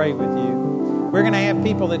ministers pray with you. We're going to have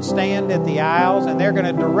people that stand at the aisles, and they're going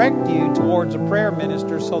to direct you towards a prayer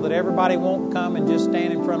minister so that everybody won't come and just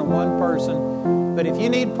stand in front of one person. But if you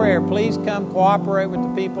need prayer, please come cooperate with the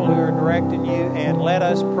people who are directing you and let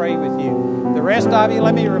us pray with you. The rest of you,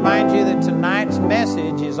 let me remind you that tonight's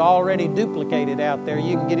message is already duplicated out there.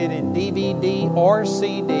 You can get it in DVD or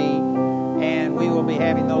CD, and we will be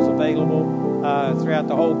having those available throughout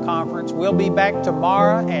the whole conference. We'll be back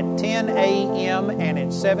tomorrow at 10 a.m. and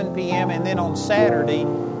at 7 p.m. And then on Saturday,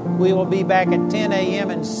 we will be back at 10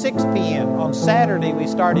 a.m. and 6 p.m. On Saturday, we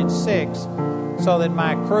start at 6 so that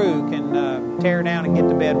my crew can tear down and get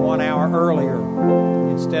to bed 1 hour earlier.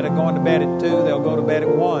 Instead of going to bed at 2, they'll go to bed at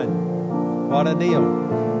 1. What a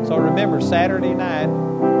deal. So remember, Saturday night,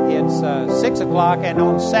 it's 6 o'clock, and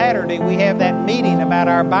on Saturday we have that meeting about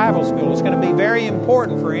our Bible school. It's going to be very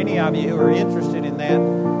important for any of you who are interested in that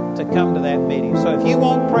to come to that meeting. So if you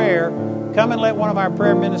want prayer, come and let one of our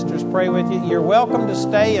prayer ministers pray with you. You're welcome to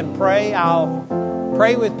stay and pray. I'll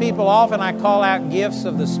pray with people. Often I call out gifts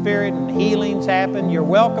of the Spirit and healings happen. You're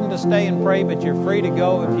welcome to stay and pray, but you're free to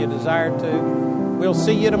go if you desire to. We'll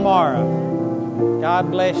see you tomorrow.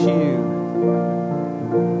 God bless you.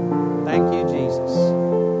 Thank you, Jesus.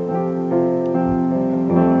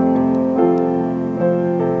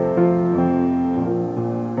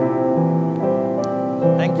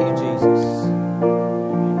 Thank you, Jesus.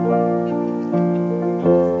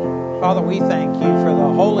 Father, we thank you for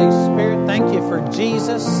the Holy Spirit. Thank you for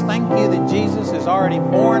Jesus. Thank you that Jesus has already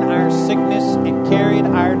borne our sickness and carried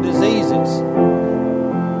our diseases.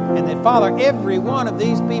 And that, Father, every one of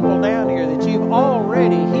these people down here, that you've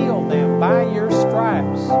already healed them by your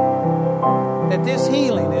stripes. That this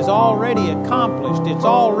healing is already accomplished. It's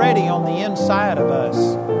already on the inside of us.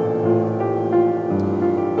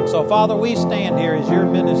 So, Father, we stand here as your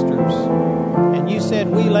ministers, and you said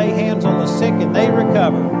we lay hands on the sick and they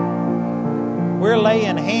recover. We're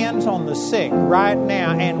laying hands on the sick right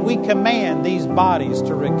now, and we command these bodies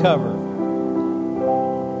to recover.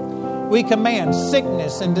 We command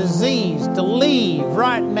sickness and disease to leave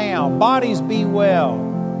right now. Bodies be well.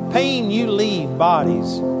 Pain, you leave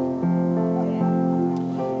bodies.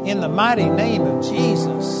 In the mighty name of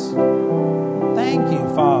Jesus. Thank you,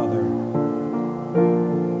 Father.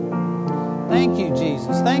 Thank you, Jesus.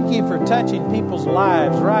 Jesus. Thank you for touching people's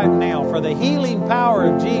lives right now, for the healing power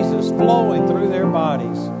of Jesus flowing through their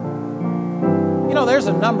bodies. You know, there's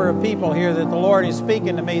a number of people here that the Lord is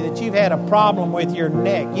speaking to me that you've had a problem with your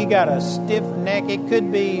neck. You got a stiff neck. It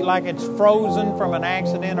could be like it's frozen from an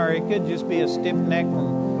accident, or it could just be a stiff neck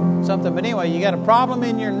from something. But anyway, you got a problem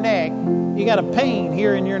in your neck. You got a pain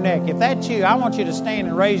here in your neck. If that's you, I want you to stand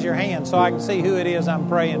and raise your hand so I can see who it is I'm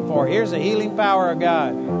praying for. Here's the healing power of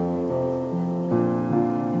God.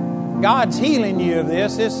 God's healing you of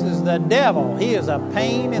this. This is the devil. He is a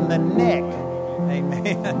pain in the neck.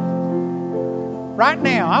 Amen. Right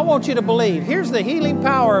now, I want you to believe. Here's the healing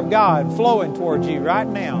power of God flowing towards you right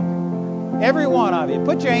now. Every one of you,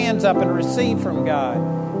 put your hands up and receive from God.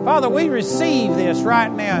 Father, we receive this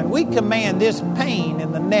right now, and we command this pain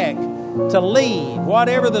in the neck to leave,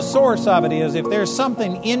 whatever the source of it is. If there's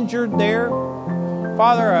something injured there,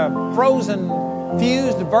 Father, a frozen,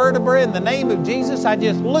 fused vertebra, in the name of Jesus, I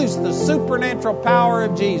just loose the supernatural power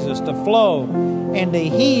of Jesus to flow and to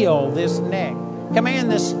heal this neck.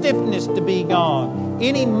 Command the stiffness to be gone.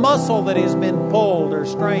 Any muscle that has been pulled or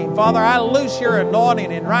strained. Father, I loose your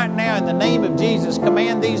anointing, and right now in the name of Jesus,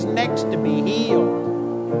 command these necks to be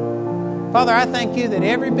healed. Father, I thank you that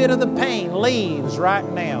every bit of the pain leaves right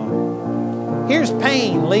now. Here's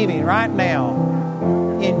pain leaving right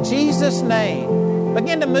now. In Jesus' name,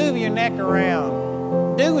 begin to move your neck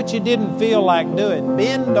around. Do what you didn't feel like doing.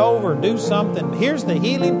 Bend over, do something. Here's the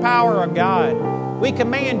healing power of God. We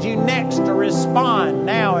command you next to respond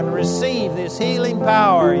now and receive this healing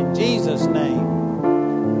power in Jesus'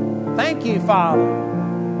 name. Thank you,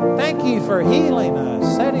 Father. Thank you for healing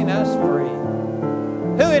us, setting us free.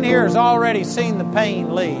 Who in here has already seen the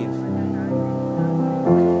pain leave?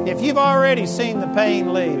 If you've already seen the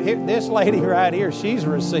pain leave, this lady right here, she's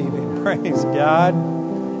receiving. Praise God.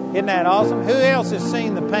 Isn't that awesome? Who else has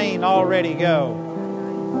seen the pain already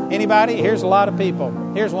go? Anybody? Here's a lot of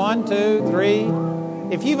people. Here's 1, 2, 3.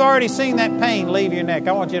 If you've already seen that pain leave your neck,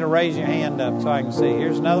 I want you to raise your hand up so I can see.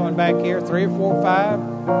 Here's another one back here, 3 or 4,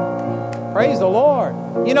 5. Praise the Lord.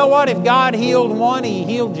 You know what? If God healed one, He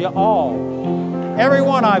healed you all. Every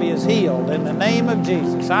one of you is healed in the name of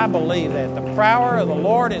Jesus. I believe that. The power of the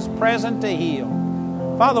Lord is present to heal.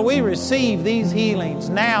 Father, we receive these healings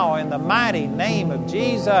now in the mighty name of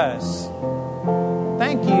Jesus.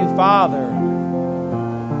 Thank you, Father.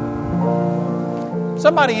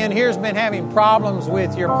 Somebody in here has been having problems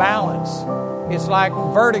with your balance. It's like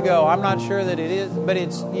vertigo. I'm not sure that it is, but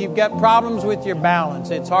you've got problems with your balance.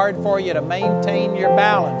 It's hard for you to maintain your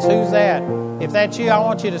balance. Who's that? If that's you, I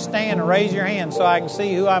want you to stand and raise your hand so I can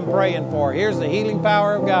see who I'm praying for. Here's the healing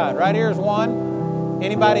power of God. Right here's one.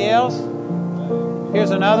 Anybody else?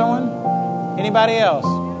 Here's another one. Anybody else?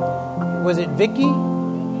 Was it Vicky?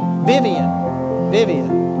 Vivian.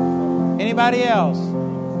 Anybody else?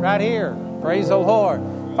 Right here. Praise the Lord.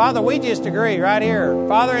 Father, we just agree right here.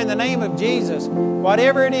 Father, in the name of Jesus,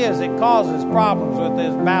 whatever it is that causes problems with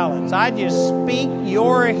this balance, I just speak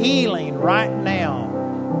your healing right now.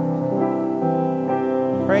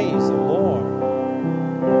 Praise the Lord.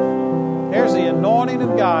 There's the anointing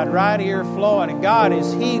of God right here flowing, and God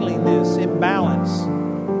is healing this imbalance.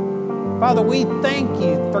 Father, we thank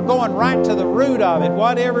you for going right to the root of it.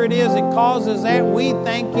 Whatever it is that causes that, we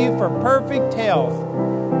thank you for perfect health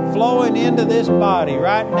flowing into this body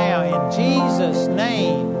right now. In Jesus'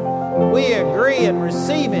 name, we agree and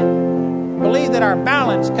receive it. Believe that our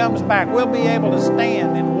balance comes back. We'll be able to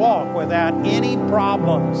stand and walk without any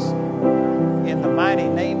problems. In the mighty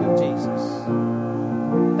name of Jesus.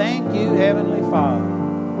 Thank you, Heavenly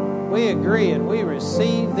Father. We agree and we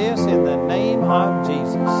receive this in the name of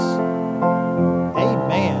Jesus.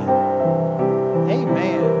 Amen.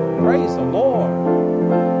 Amen. Praise the Lord.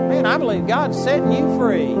 Man, I believe God's setting you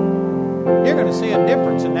free. You're going to see a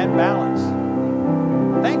difference in that balance.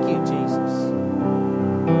 Thank you, Jesus.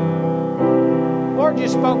 Lord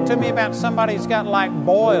just spoke to me about somebody who's got like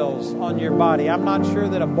boils on your body. I'm not sure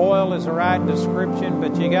that a boil is the right description,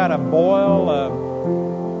 but you got a boil.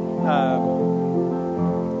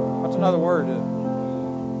 What's another word?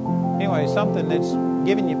 Anyway, something that's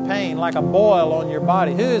giving you pain, like a boil on your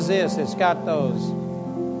body. Who is this that's got those?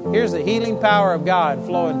 Here's the healing power of God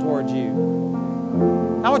flowing towards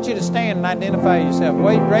you. I want you to stand and identify yourself.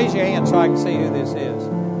 Raise your hand so I can see who this is.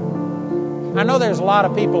 I know there's a lot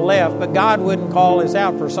of people left, but God wouldn't call this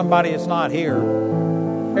out for somebody that's not here.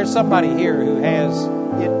 There's somebody here who has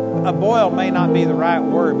it. A boil may not be the right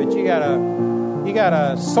word, but you got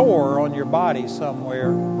a sore on your body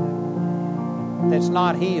somewhere that's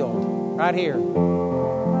not healed. Right here.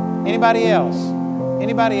 Anybody else?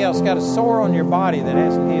 Anybody else got a sore on your body that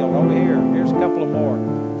hasn't healed? Over here. Here's a couple of more.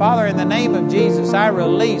 Father, in the name of Jesus, I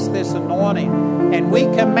release this anointing, and we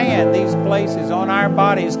command these places on our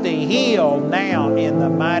bodies to heal now in the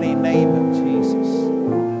mighty name of Jesus.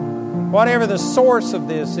 Whatever the source of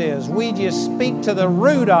this is, we just speak to the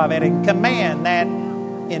root of it and command that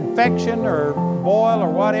infection or boil or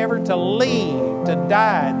whatever to leave, to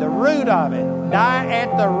die. The root of it, die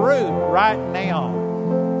at the root right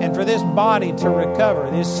now. And for this body to recover,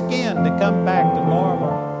 this skin to come back to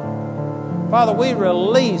normal. Father, we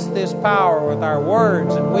release this power with our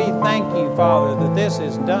words, and we thank you, Father, that this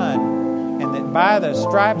is done, and that by the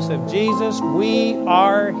stripes of Jesus we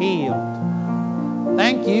are healed.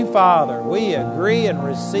 Thank you, Father. We agree and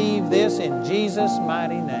receive this in Jesus'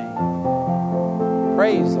 mighty name.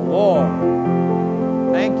 Praise the Lord.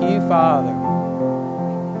 Thank you, Father.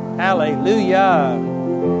 Hallelujah.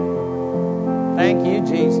 Thank you,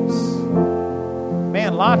 Jesus.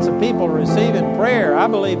 Man, lots of people receiving prayer. I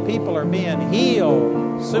believe people are being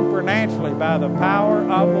healed supernaturally by the power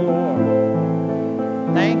of the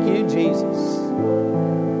Lord. Thank you, Jesus.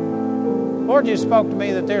 Lord just spoke to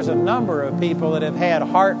me that there's a number of people that have had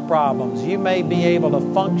heart problems. You may be able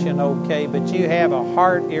to function okay, but you have a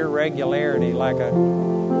heart irregularity, like a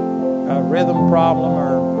rhythm problem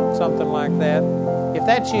or something like that. If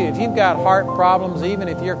that's you, if you've got heart problems, even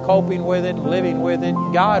if you're coping with it and living with it,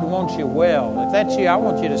 God wants you well. If that's you, I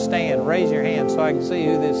want you to stand. Raise your hand so I can see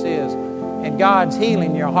who this is. And God's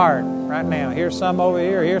healing your heart right now. Here's some over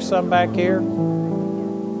here. Here's some back here.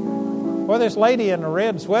 Well, this lady in the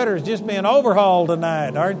red sweater is just being overhauled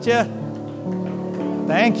tonight, aren't you?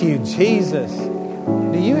 Thank you, Jesus.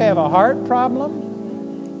 Do you have a heart problem?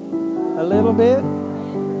 A little bit?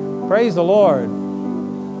 Praise the Lord.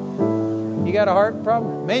 You got a heart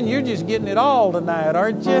problem? Man, you're just getting it all tonight,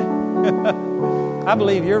 aren't you? I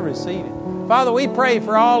believe you're receiving. Father, we pray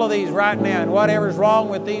for all of these right now, and whatever's wrong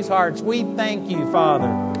with these hearts, we thank you, Father,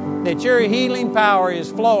 that your healing power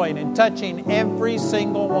is flowing and touching every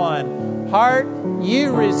single one. Heart,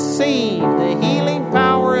 you receive the healing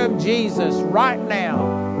power of Jesus right now.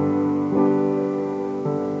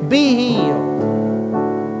 Be healed.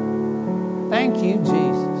 Thank you,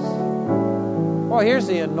 Jesus. Well, here's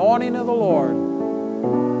the anointing of the Lord.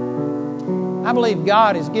 I believe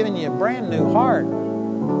God is giving you a brand new heart,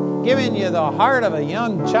 giving you the heart of a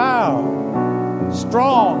young child,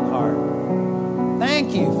 strong heart.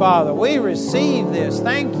 Thank you, Father. We receive this.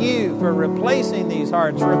 Thank you for replacing these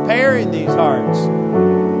hearts, repairing these hearts.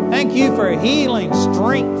 Thank you for healing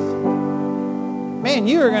strength. Man,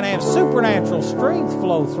 you are going to have supernatural strength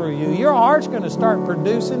flow through you. Your heart's going to start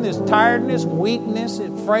producing this tiredness, weakness,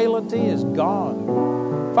 and frailty is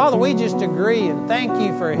gone. Father, we just agree and thank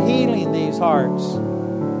you for healing these hearts.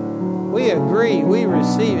 We agree, we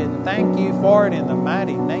receive it, and thank you for it in the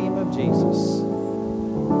mighty name of Jesus.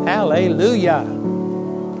 Hallelujah.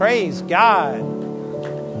 Praise God.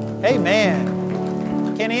 Amen.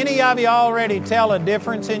 Can any of you already tell a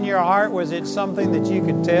difference in your heart? Was it something that you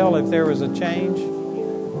could tell if there was a change?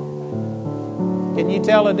 Can you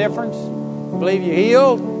tell a difference? Believe you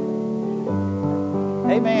healed?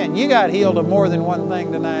 Amen. You got healed of more than one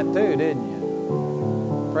thing tonight too, didn't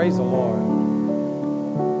you? Praise the Lord.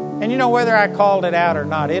 And you know, whether I called it out or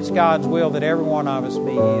not, it's God's will that every one of us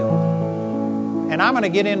be healed. And I'm going to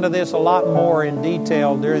get into this a lot more in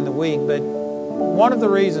detail during the week, but one of the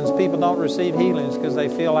reasons people don't receive healing is because they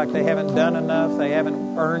feel like they haven't done enough, they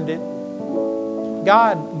haven't earned it.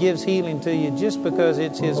 God gives healing to you just because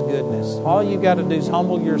it's His goodness. All you've got to do is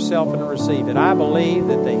humble yourself and receive it. I believe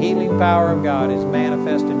that the healing power of God is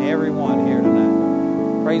manifest in everyone here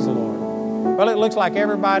tonight. Praise the Lord. Well, it looks like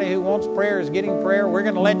everybody who wants prayer is getting prayer. We're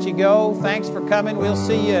going to let you go. Thanks for coming. We'll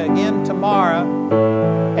see you again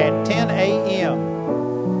tomorrow at 10 a.m.